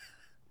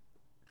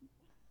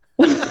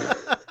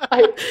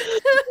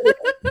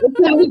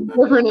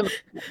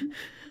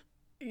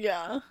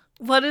 Yeah.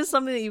 What is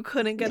something that you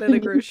couldn't get at a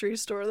grocery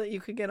store that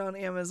you could get on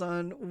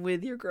Amazon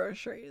with your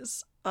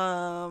groceries?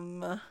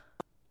 Hummus?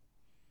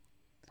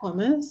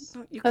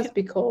 Has to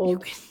be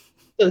cold.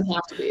 Doesn't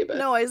have to be, but...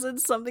 No, I said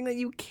something that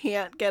you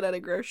can't get at a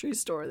grocery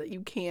store that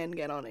you can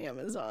get on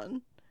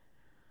Amazon.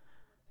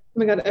 Oh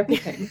my god,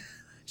 everything.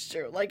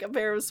 Sure, like a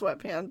pair of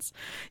sweatpants.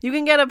 You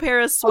can get a pair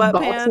of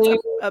sweatpants.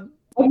 I've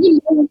been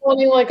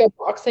wanting like a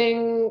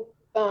boxing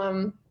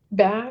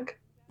bag.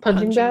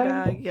 Punching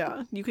bag.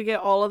 Yeah. You could get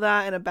all of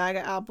that and a bag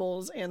of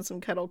apples and some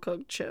Kettle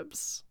cooked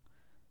chips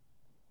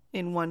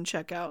in one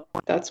checkout.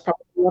 That's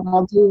probably what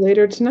I'll do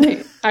later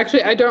tonight.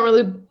 Actually, I don't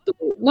really...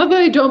 Not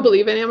that I don't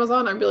believe in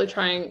Amazon. I'm really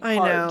trying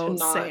hard to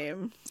not...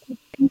 Same.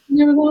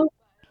 Amazon.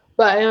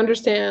 But I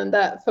understand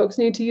that folks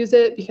need to use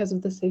it because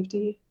of the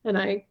safety.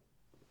 And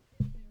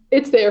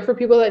it's there for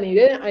people that need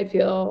it. I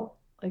feel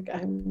like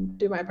I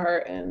do my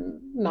part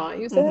and not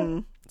use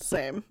it.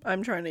 Same.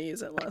 I'm trying to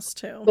use it less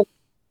too.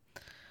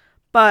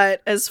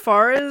 But as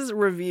far as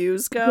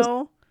reviews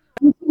go...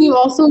 You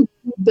also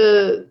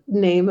the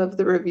name of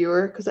the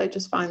reviewer because I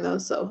just find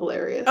those so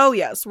hilarious. Oh,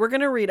 yes. We're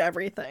going to read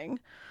everything.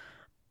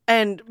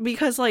 And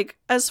because, like,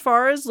 as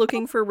far as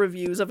looking for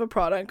reviews of a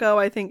product go,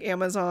 I think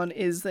Amazon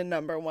is the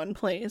number one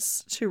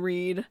place to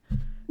read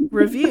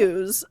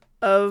reviews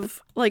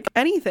of, like,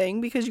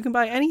 anything because you can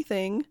buy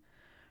anything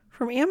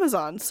from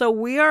Amazon. So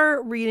we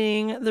are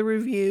reading the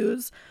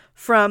reviews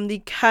from the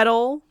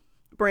Kettle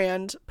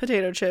brand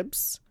potato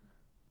chips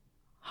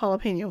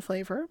jalapeno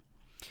flavor,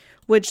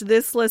 which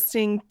this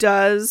listing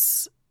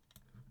does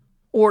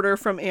order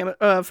from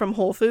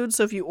Whole Foods.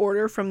 So if you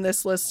order from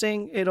this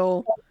listing,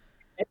 it'll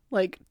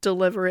like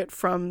deliver it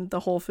from the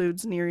Whole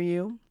Foods near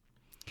you.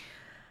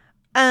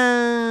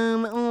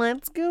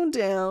 Let's go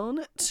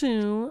down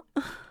to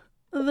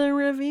the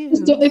review.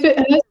 So if it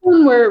has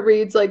one where it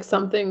reads like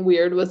something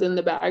weird was in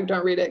the bag,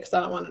 don't read it because I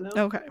don't want to know.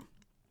 Okay.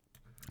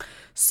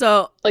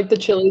 So like the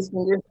Chili's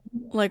finger.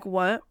 Like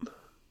what?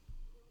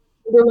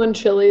 Remember when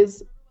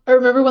Chili's? I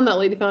remember when that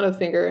lady found a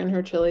finger in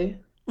her chili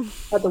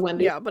at the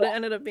Wendy's. Yeah, but it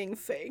ended up being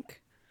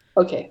fake.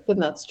 Okay, then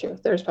that's true.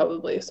 There's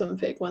probably some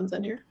fake ones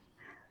in here.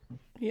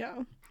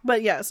 Yeah.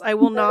 But yes, I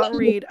will not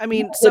read. I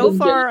mean, so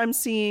far I'm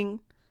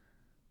seeing...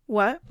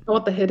 What? I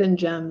want the hidden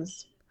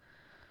gems.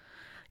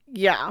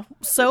 Yeah.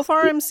 So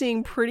far I'm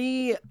seeing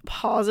pretty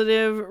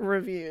positive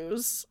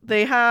reviews.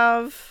 They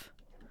have...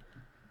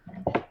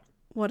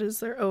 What is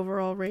their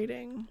overall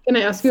rating? Can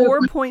I ask you?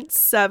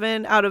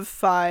 4.7 out of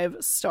 5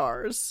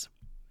 stars.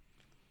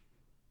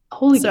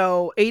 Holy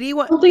so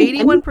 81%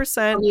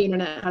 on the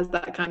internet has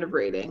that kind of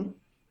rating.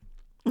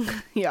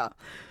 Yeah.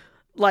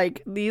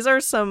 Like, these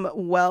are some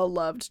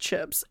well-loved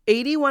chips.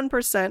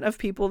 81% of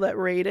people that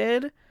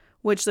rated,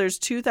 which there's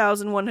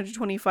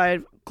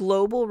 2,125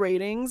 global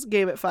ratings,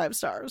 gave it 5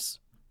 stars.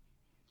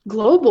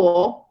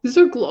 Global? These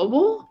are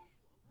global?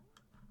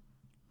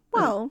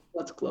 Well,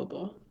 what's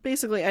global?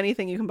 Basically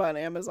anything you can buy on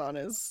Amazon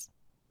is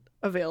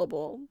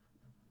available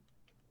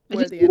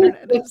where the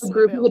internet is. If a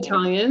group of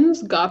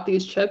Italians got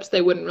these chips,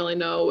 they wouldn't really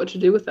know what to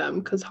do with them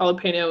because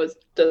jalapeno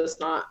does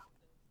not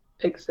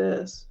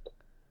exist.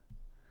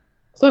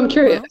 So I'm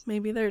curious. Well,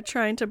 maybe they're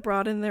trying to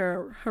broaden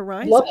their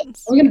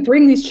horizons. I'm going to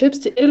bring these chips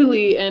to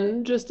Italy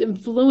and just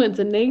influence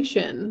a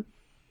nation.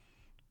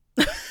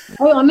 I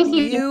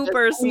honestly You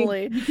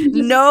personally, you can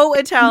just no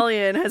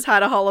Italian has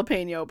had a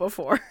jalapeno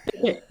before,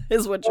 okay.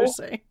 is what you're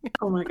saying.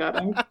 Oh my God,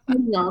 I'm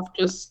coming off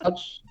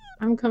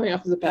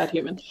as a bad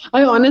human.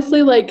 I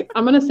honestly like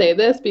I'm gonna say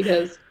this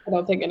because I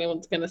don't think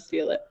anyone's gonna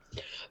steal it.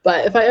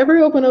 But if I ever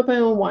open up my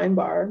own wine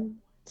bar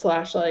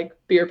slash like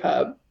beer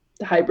pub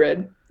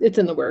hybrid, it's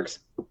in the works.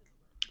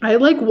 I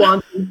like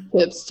want these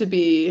tips to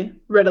be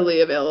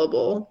readily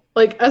available.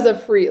 Like as a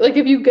free, like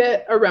if you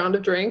get a round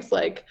of drinks,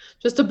 like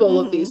just a bowl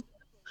of Hmm. these,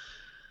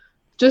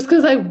 just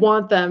because I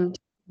want them to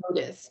be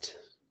noticed.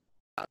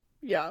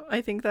 Yeah,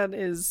 I think that I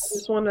is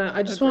just wanna,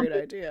 I a just want,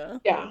 great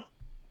idea. yeah,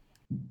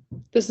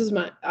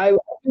 I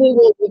really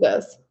will do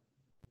this.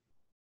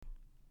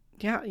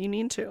 Yeah, you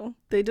need to.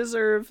 They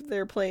deserve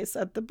their place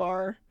at the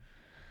bar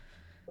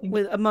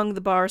with among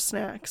the bar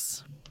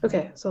snacks.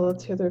 Okay, so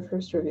let's hear their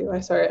first review.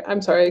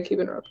 I'm sorry, I keep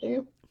interrupting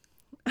you.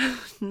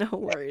 No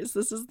worries.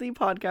 This is the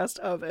podcast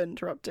of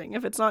interrupting.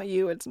 If it's not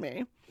you, it's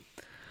me.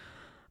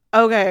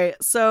 Okay,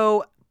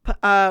 so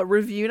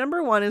review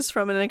number 1 is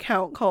from an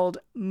account called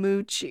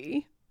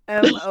Moochie.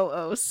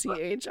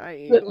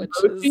 Moochie, The which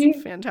is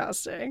emoji?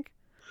 fantastic.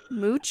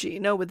 Moochie,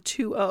 no, with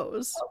 2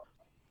 O's.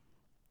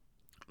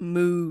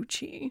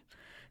 Moochie.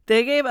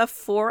 They gave a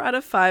 4 out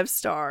of 5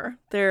 star.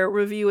 Their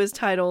review is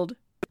titled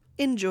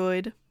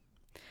Enjoyed.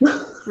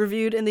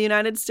 Reviewed in the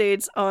United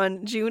States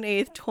on June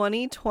 8th,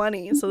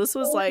 2020. So this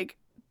was like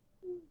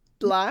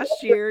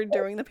last year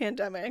during the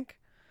pandemic.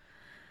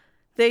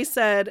 They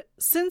said,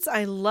 since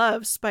I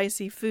love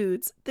spicy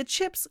foods, the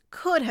chips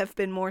could have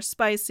been more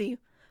spicy,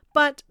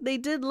 but they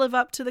did live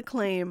up to the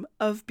claim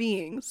of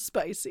being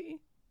spicy.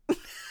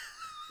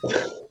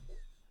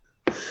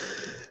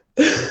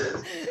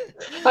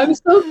 I'm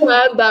so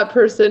glad that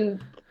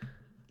person,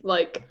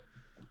 like,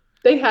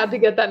 they had to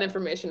get that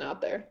information out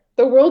there.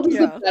 The world is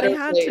a Yeah, better they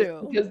had place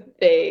to. because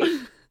they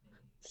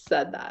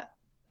said that.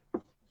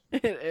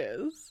 It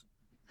is.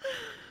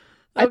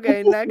 I Okay,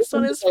 hope this next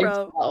one person's, is like,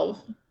 from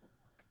 12.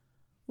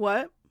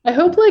 what? I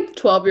hope like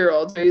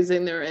 12-year-olds are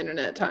using their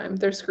internet time,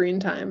 their screen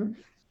time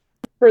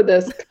for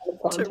this kind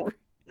of content.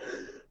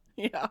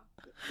 Yeah.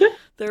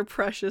 Their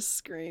precious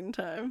screen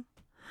time.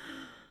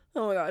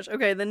 Oh my gosh.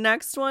 Okay, the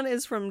next one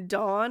is from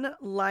Dawn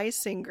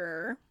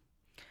Lysinger.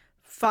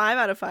 5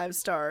 out of 5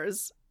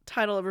 stars.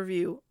 Title of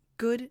review,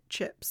 Good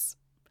Chips.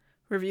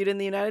 Reviewed in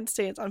the United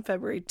States on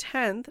February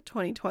 10th,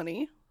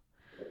 2020.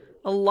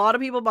 A lot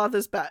of people bought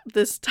this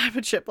type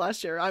of chip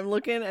last year. I'm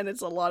looking and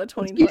it's a lot of It's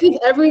 2020. because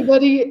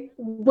everybody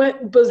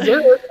went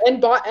berserk and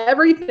bought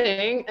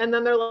everything, and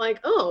then they're like,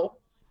 oh,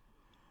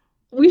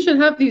 we should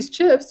have these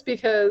chips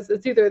because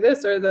it's either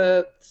this or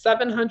the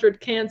 700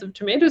 cans of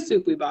tomato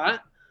soup we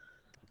bought.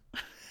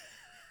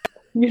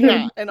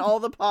 Yeah, and all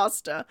the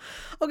pasta.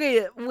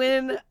 Okay,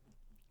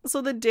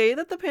 so the day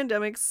that the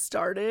pandemic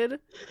started,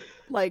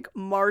 like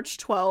March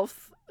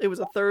 12th, it was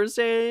a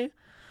Thursday.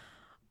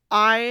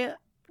 I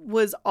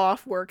was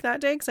off work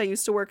that day because I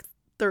used to work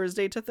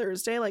Thursday to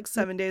Thursday, like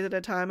 7 days at a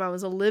time. I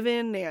was a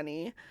live-in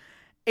nanny.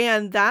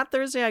 And that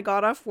Thursday I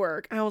got off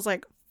work and I was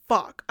like,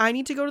 fuck, I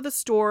need to go to the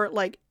store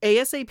like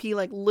ASAP,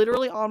 like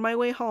literally on my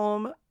way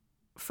home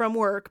from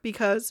work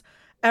because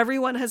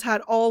everyone has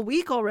had all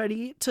week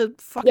already to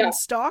fucking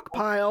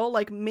stockpile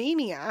like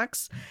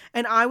maniacs.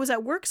 And I was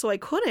at work, so I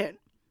couldn't.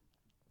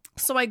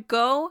 So I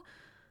go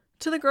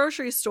to the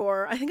grocery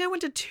store. I think I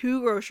went to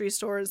 2 grocery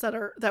stores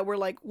that were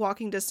like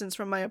walking distance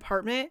from my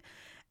apartment,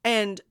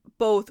 and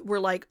both were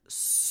like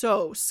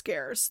so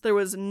scarce. There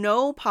was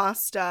no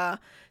pasta.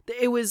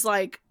 It was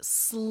like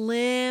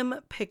slim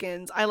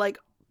pickings. I like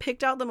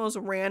picked out the most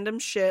random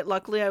shit.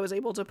 Luckily, I was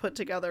able to put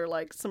together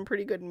like some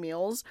pretty good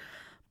meals.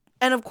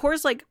 And of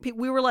course, like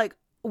we were like,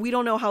 we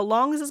don't know how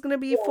long this is going to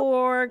be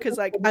for, because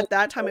like at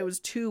that time it was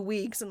 2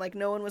 weeks and like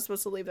no one was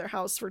supposed to leave their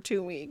house for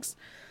 2 weeks.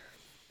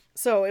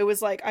 So it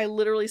was like I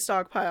literally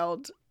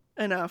stockpiled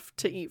enough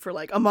to eat for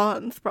like a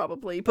month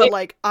probably, but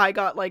like I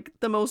got like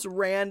the most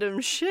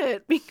random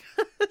shit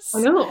because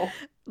I know.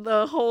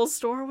 the whole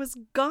store was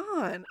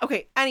gone.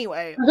 Okay,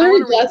 anyway, I'm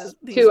very blessed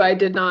too. I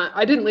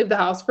didn't leave the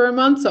house for a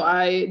month, so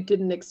I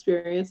didn't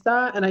experience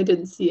that and I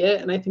didn't see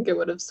it, and I think it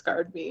would have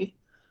scarred me.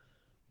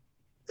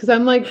 Because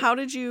I'm like, how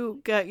did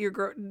you get your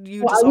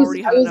you well, just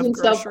already had enough I was in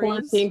groceries?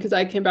 self-quarantine because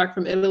I came back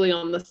from Italy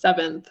on the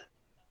 7th.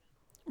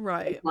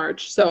 Right.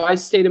 March. So I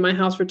stayed in my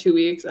house for 2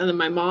 weeks, and then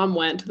my mom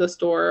went to the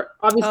store.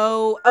 Obviously,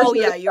 oh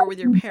yeah, you're with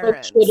your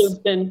parents. Should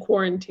have been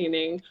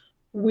quarantining.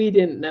 We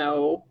didn't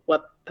know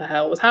what the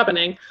hell was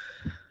happening.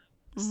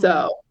 Mm-hmm.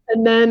 So,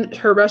 and then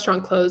her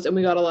restaurant closed, and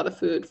we got a lot of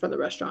food from the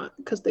restaurant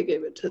because they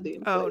gave it to the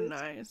employees. Oh,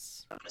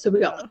 nice. So we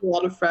got a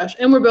lot of fresh,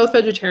 and we're both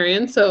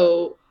vegetarian,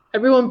 so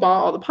everyone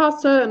bought all the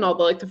pasta and all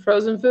the like the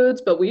frozen foods,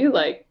 but we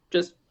like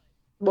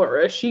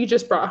she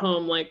just brought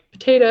home like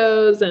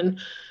potatoes and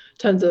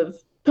tons of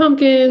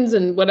pumpkins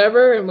and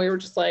whatever, and we were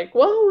just like,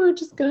 well, we're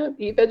just gonna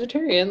eat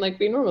vegetarian like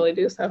we normally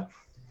do. So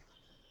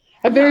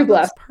I'm very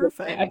blessed.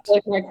 Perfect. I feel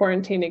like my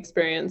quarantine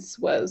experience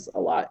was a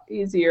lot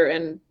easier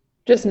and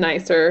just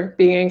nicer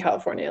being in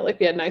California. Like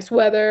we had nice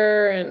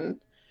weather, and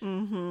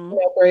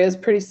Brea is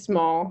pretty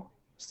small,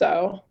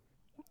 so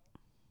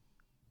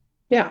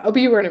Yeah. Oh,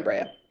 but you weren't in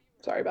Brea.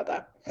 Sorry about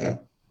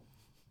that.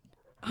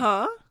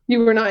 Huh? You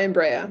were not in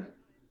Brea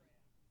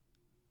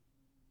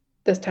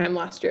this time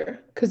last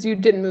year because you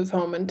didn't move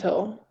home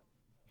until.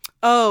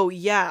 Oh,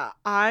 yeah.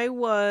 I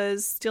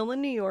was still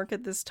in New York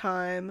at this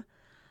time.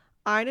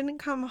 I didn't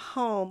come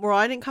home, or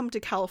I didn't come to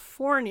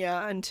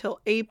California until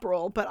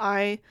April, but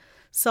I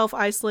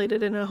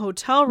self-isolated in a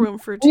hotel room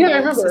for Yeah, I 2 weeks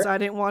because remember. I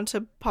didn't want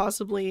to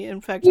possibly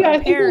infect Yeah, my I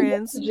think I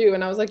parents. messaged you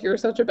and I was like, you're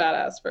such a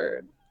badass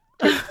for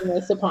taking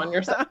this upon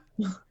yourself.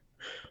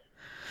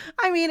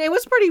 I mean, it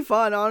was pretty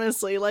fun,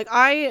 honestly. Like,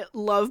 I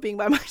love being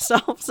by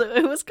myself, so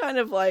it was kind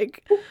of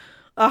like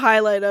a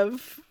highlight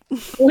of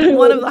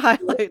one of the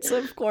highlights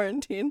of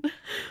quarantine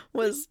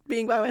was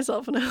being by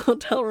myself in a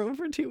hotel room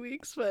for 2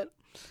 weeks. But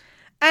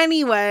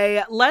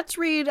anyway, let's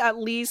read at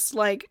least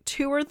like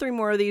 2 or 3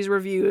 more of these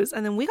reviews,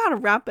 and then we gotta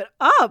wrap it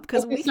up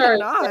because we Sorry.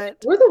 cannot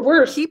We're the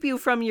worst. keep you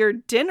from your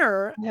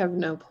dinner I have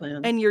no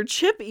plan. and your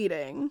chip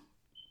eating.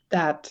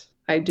 That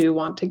I do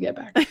want to get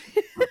back.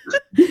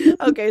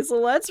 Okay, so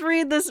let's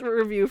read this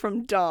review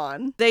from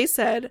Dawn. They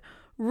said,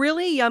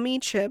 really yummy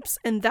chips,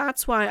 and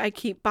that's why I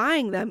keep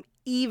buying them,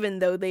 even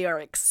though they are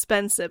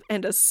expensive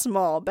and a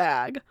small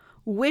bag.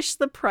 Wish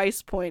the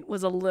price point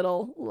was a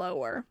little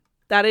lower.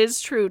 That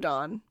is true,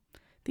 Dawn.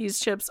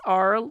 These chips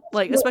are,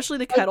 like, especially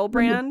the Kettle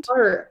brand.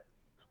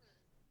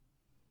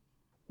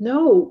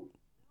 No.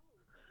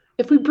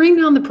 If we bring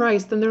down the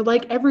price, then they're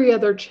like every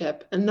other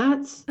chip, and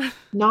that's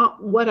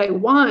not what I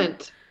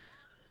want.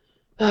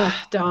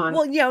 Dawn.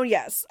 Well,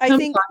 yes. I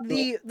think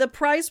the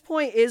price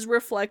point is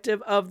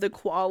reflective of the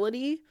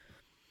quality.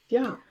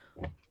 Yeah.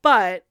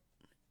 But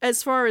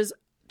as far as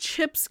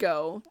chips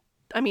go,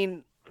 I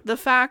mean, the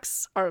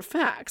facts are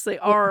facts. They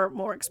are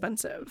more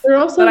expensive. They're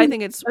also, but I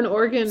think it's an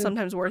organ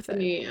sometimes worth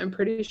it. I'm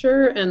pretty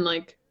sure. And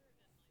like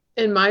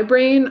in my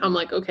brain, I'm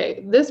like,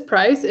 okay, this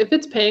price, if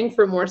it's paying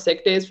for more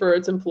sick days for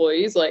its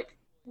employees, like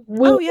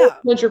we'll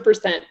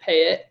 100%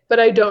 pay it.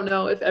 But I don't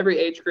know if every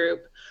age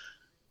group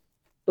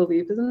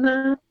believes in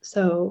that.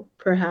 So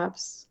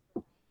perhaps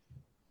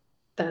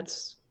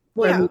that's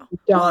where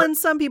Well, and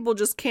some people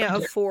just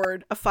can't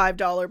afford a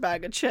 $5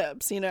 bag of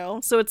chips,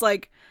 So it's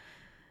like,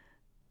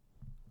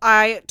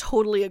 I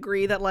totally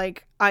agree that,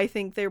 like, I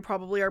think they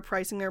probably are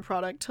pricing their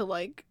product to,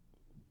 like,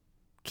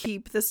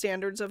 keep the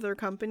standards of their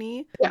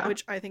company,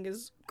 which I think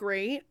is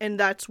great. And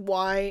that's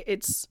why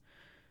it's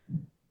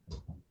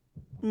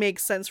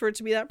makes sense for it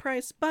to be that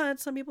price. But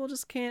some people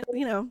just can't,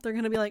 they're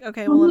going to be like,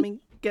 okay, well, let me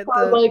get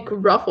like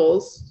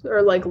Ruffles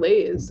or like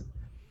Lay's.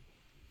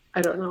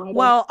 I don't know.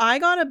 Well, I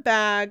got a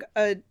bag.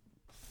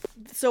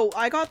 So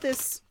I got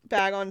this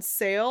bag on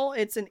sale.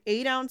 It's an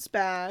 8-ounce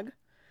bag.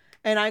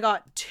 And I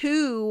got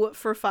 2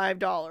 for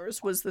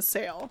 $5 was the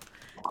sale.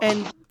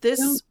 And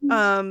this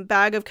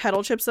bag of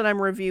Kettle chips that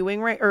I'm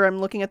reviewing I'm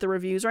looking at the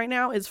reviews right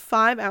now is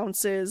 5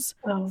 ounces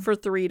for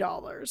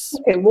 $3.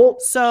 Okay, well,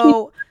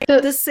 so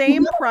the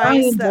same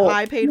price that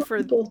I paid for.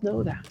 People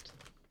know that.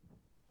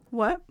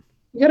 What?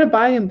 You gotta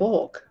buy in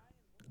bulk.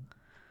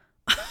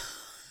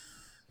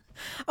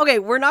 Okay,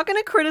 we're not going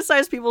to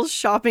criticize people's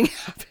shopping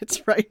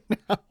habits right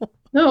now.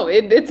 No,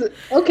 it's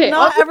okay.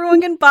 Not everyone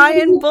can buy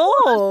in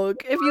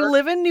bulk. If you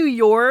live in New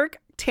York,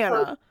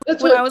 Tana,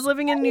 when I was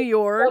living in New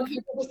York,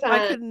 100%.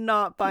 I could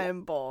not buy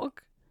in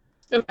bulk.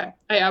 Okay,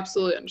 I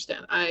absolutely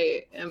understand.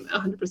 I am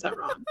 100%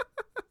 wrong.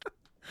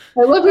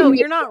 I love no,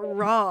 you're not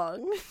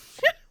wrong.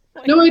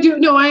 No, I do.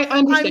 No, I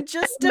understand. I'm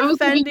just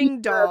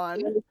defending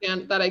Dawn. I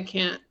understand that I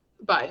can't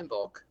buy in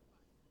bulk,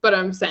 but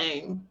I'm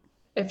saying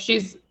if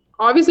she's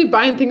obviously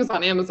buying things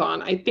on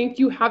Amazon, I think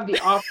you have the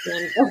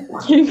option of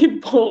buying in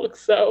bulk.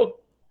 So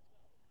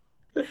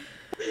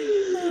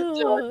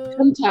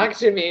come talk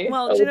to me.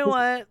 Well, do you know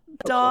what?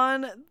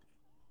 Dawn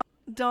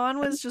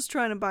was just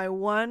trying to buy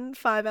one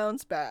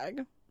 5-ounce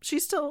bag.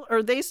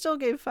 They still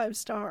gave 5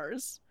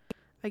 stars.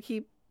 I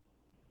keep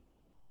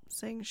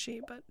saying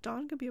she, but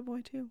Dawn could be a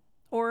boy too.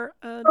 Or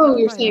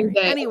you're saying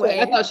that.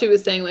 Anyway, I thought she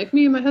was saying like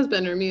me and my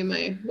husband or me and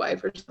my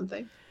wife or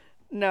something.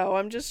 No,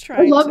 I'm just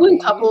trying. I love when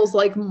couples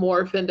like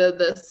morph into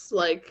this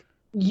like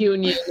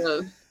union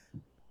of.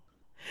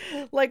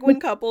 Like when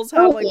couples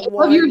have like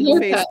one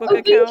Facebook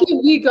account.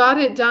 We got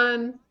it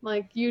done.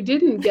 Like you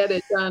didn't get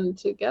it done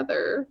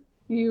together.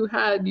 You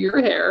had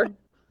your hair,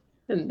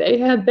 and they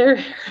had their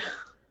hair.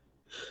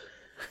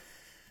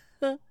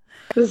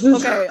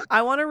 Okay,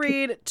 I want to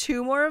read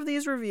 2 more of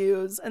these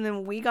reviews, and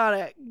then we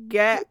gotta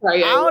get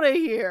out of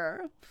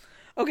here.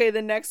 Okay,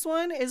 the next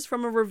one is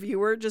from a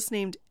reviewer just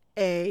named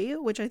A,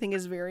 which I think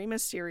is very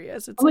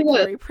mysterious. It's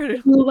very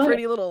pretty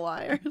little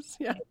liars.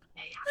 Yeah.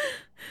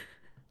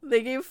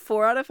 They gave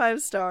 4 out of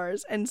 5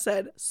 stars and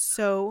said,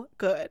 so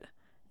good.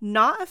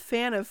 Not a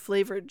fan of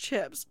flavored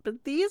chips,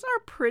 but these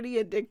are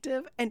pretty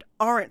addictive and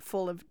aren't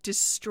full of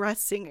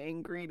distressing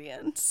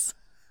ingredients.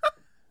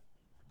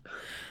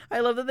 I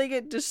love that they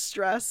get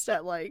distressed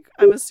at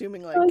I'm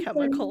assuming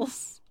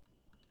chemicals.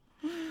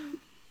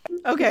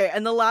 Okay,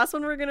 and the last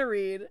one we're going to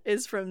read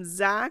is from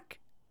Zach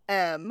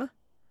M.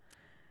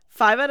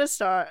 5 out of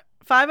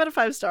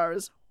 5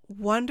 stars.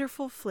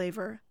 Wonderful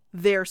flavor.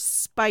 Their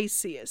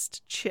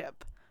spiciest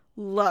chip.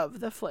 love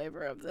the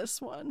flavor of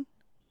this one.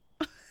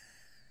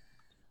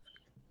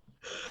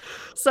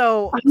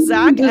 So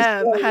Zach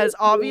M has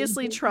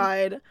obviously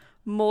tried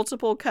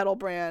multiple Kettle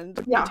brand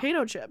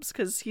potato chips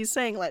because he's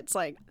saying it's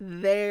like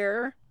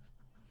their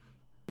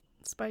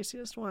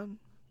spiciest one.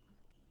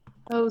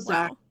 Oh,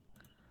 Zach. Wow.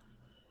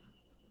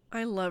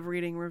 I love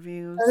reading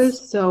reviews. That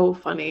is so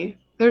funny.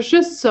 There's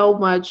just so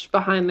much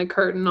behind the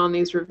curtain on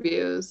these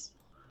reviews.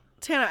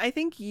 Tana, I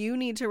think you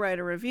need to write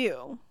a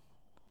review.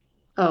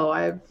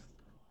 Oh,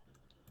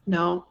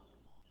 no.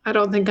 I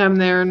don't think I'm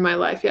there in my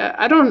life yet.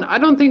 I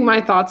don't think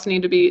my thoughts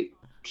need to be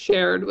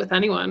shared with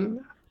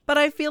anyone. But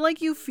I feel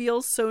like you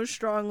feel so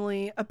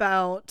strongly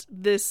about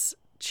this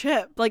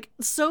chip. Like,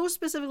 so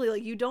specifically,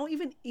 like, you don't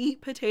even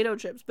eat potato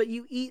chips, but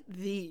you eat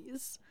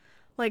these.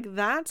 Like,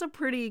 that's a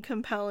pretty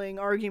compelling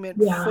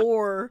argument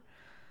for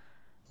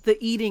the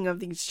eating of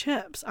these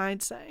chips,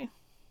 I'd say.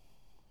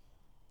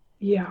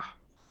 Yeah,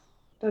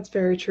 that's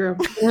very true.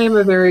 I am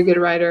a very good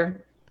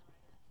writer.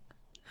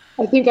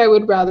 I think I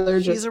would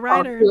rather just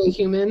talk to a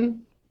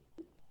human.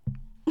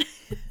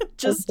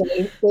 Just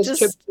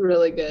chips are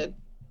really good.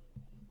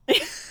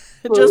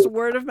 Just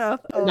word of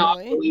mouth only. Not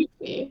believe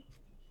me.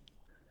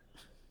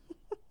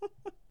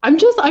 I'm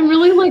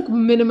really like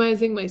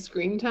minimizing my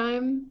screen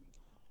time.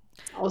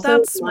 Also,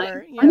 that's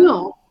smart. Yeah. I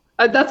know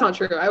that's not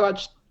true. I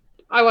watch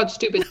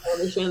stupid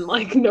television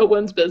like no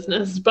one's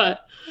business,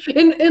 but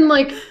in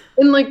like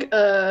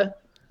a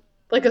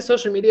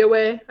social media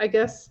way, I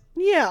guess.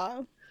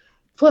 Yeah.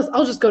 Plus,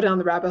 I'll just go down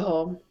the rabbit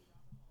hole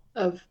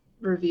of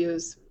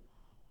reviews.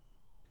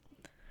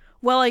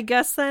 Well, I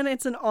guess then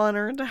it's an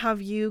honor to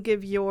have you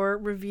give your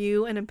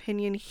review and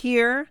opinion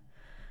here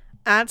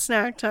at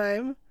Snack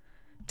Time.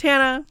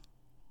 Tana,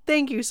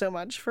 thank you so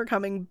much for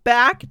coming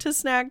back to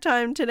Snack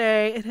Time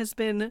today. It has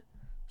been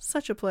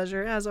such a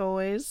pleasure, as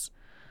always.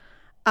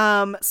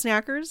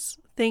 Snackers,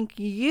 thank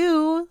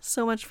you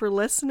so much for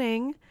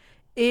listening.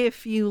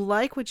 If you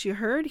like what you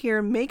heard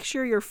here, make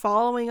sure you're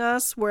following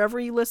us wherever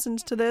you listened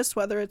to this,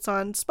 whether it's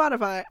on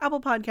Spotify,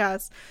 Apple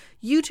Podcasts,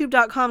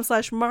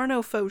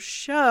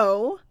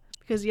 youtube.com/MarnoFoShow,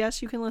 because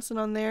yes, you can listen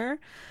on there.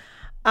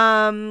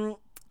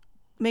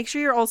 Make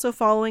sure you're also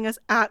following us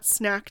at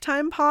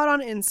SnackTimePod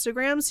on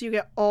Instagram so you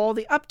get all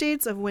the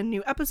updates of when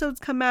new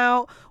episodes come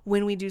out,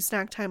 when we do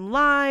Snack Time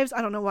Lives.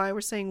 I don't know why we're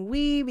saying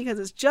we, because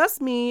it's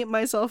just me,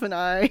 myself, and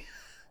I.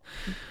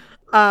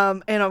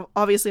 And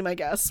obviously my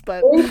guests,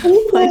 but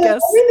my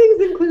guests.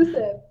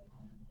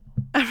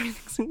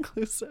 Everything's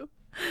inclusive.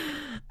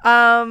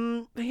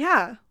 But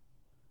yeah.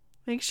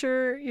 Make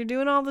sure you're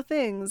doing all the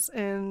things,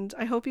 and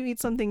I hope you eat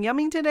something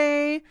yummy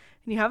today,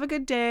 and you have a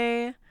good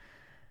day.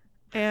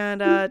 And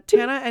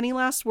Tana, any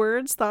last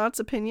words, thoughts,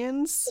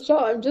 opinions? Sure,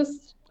 I'm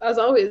just, as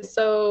always,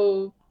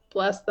 so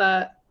blessed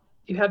that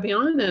you had me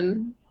on,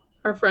 and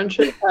our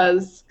friendship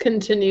has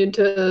continued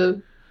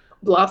to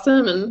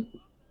blossom, and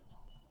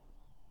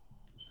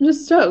I'm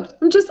just stoked.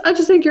 I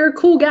just think you're a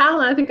cool gal,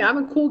 and I think I'm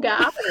a cool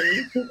gal.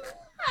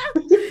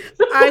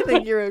 I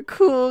think you're a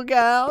cool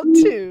gal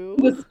too.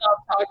 Just stop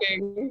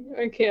talking.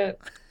 I can't.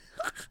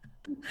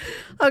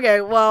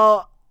 Okay,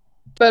 well,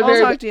 I'll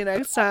talk to you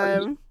next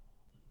time.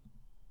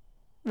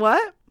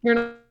 What? You're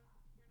an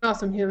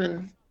awesome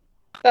human.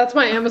 That's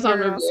my Amazon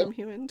review. You're an awesome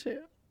human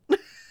too.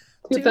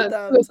 Two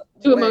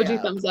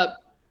emoji thumbs up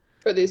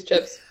for these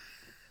chips.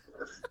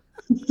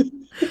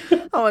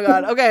 Oh my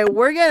god. Okay,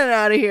 we're getting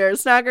out of here.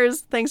 Snackers,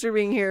 thanks for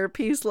being here.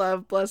 Peace,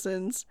 love,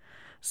 blessings.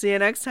 See you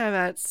next time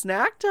at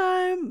Snack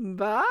Time.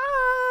 Bye.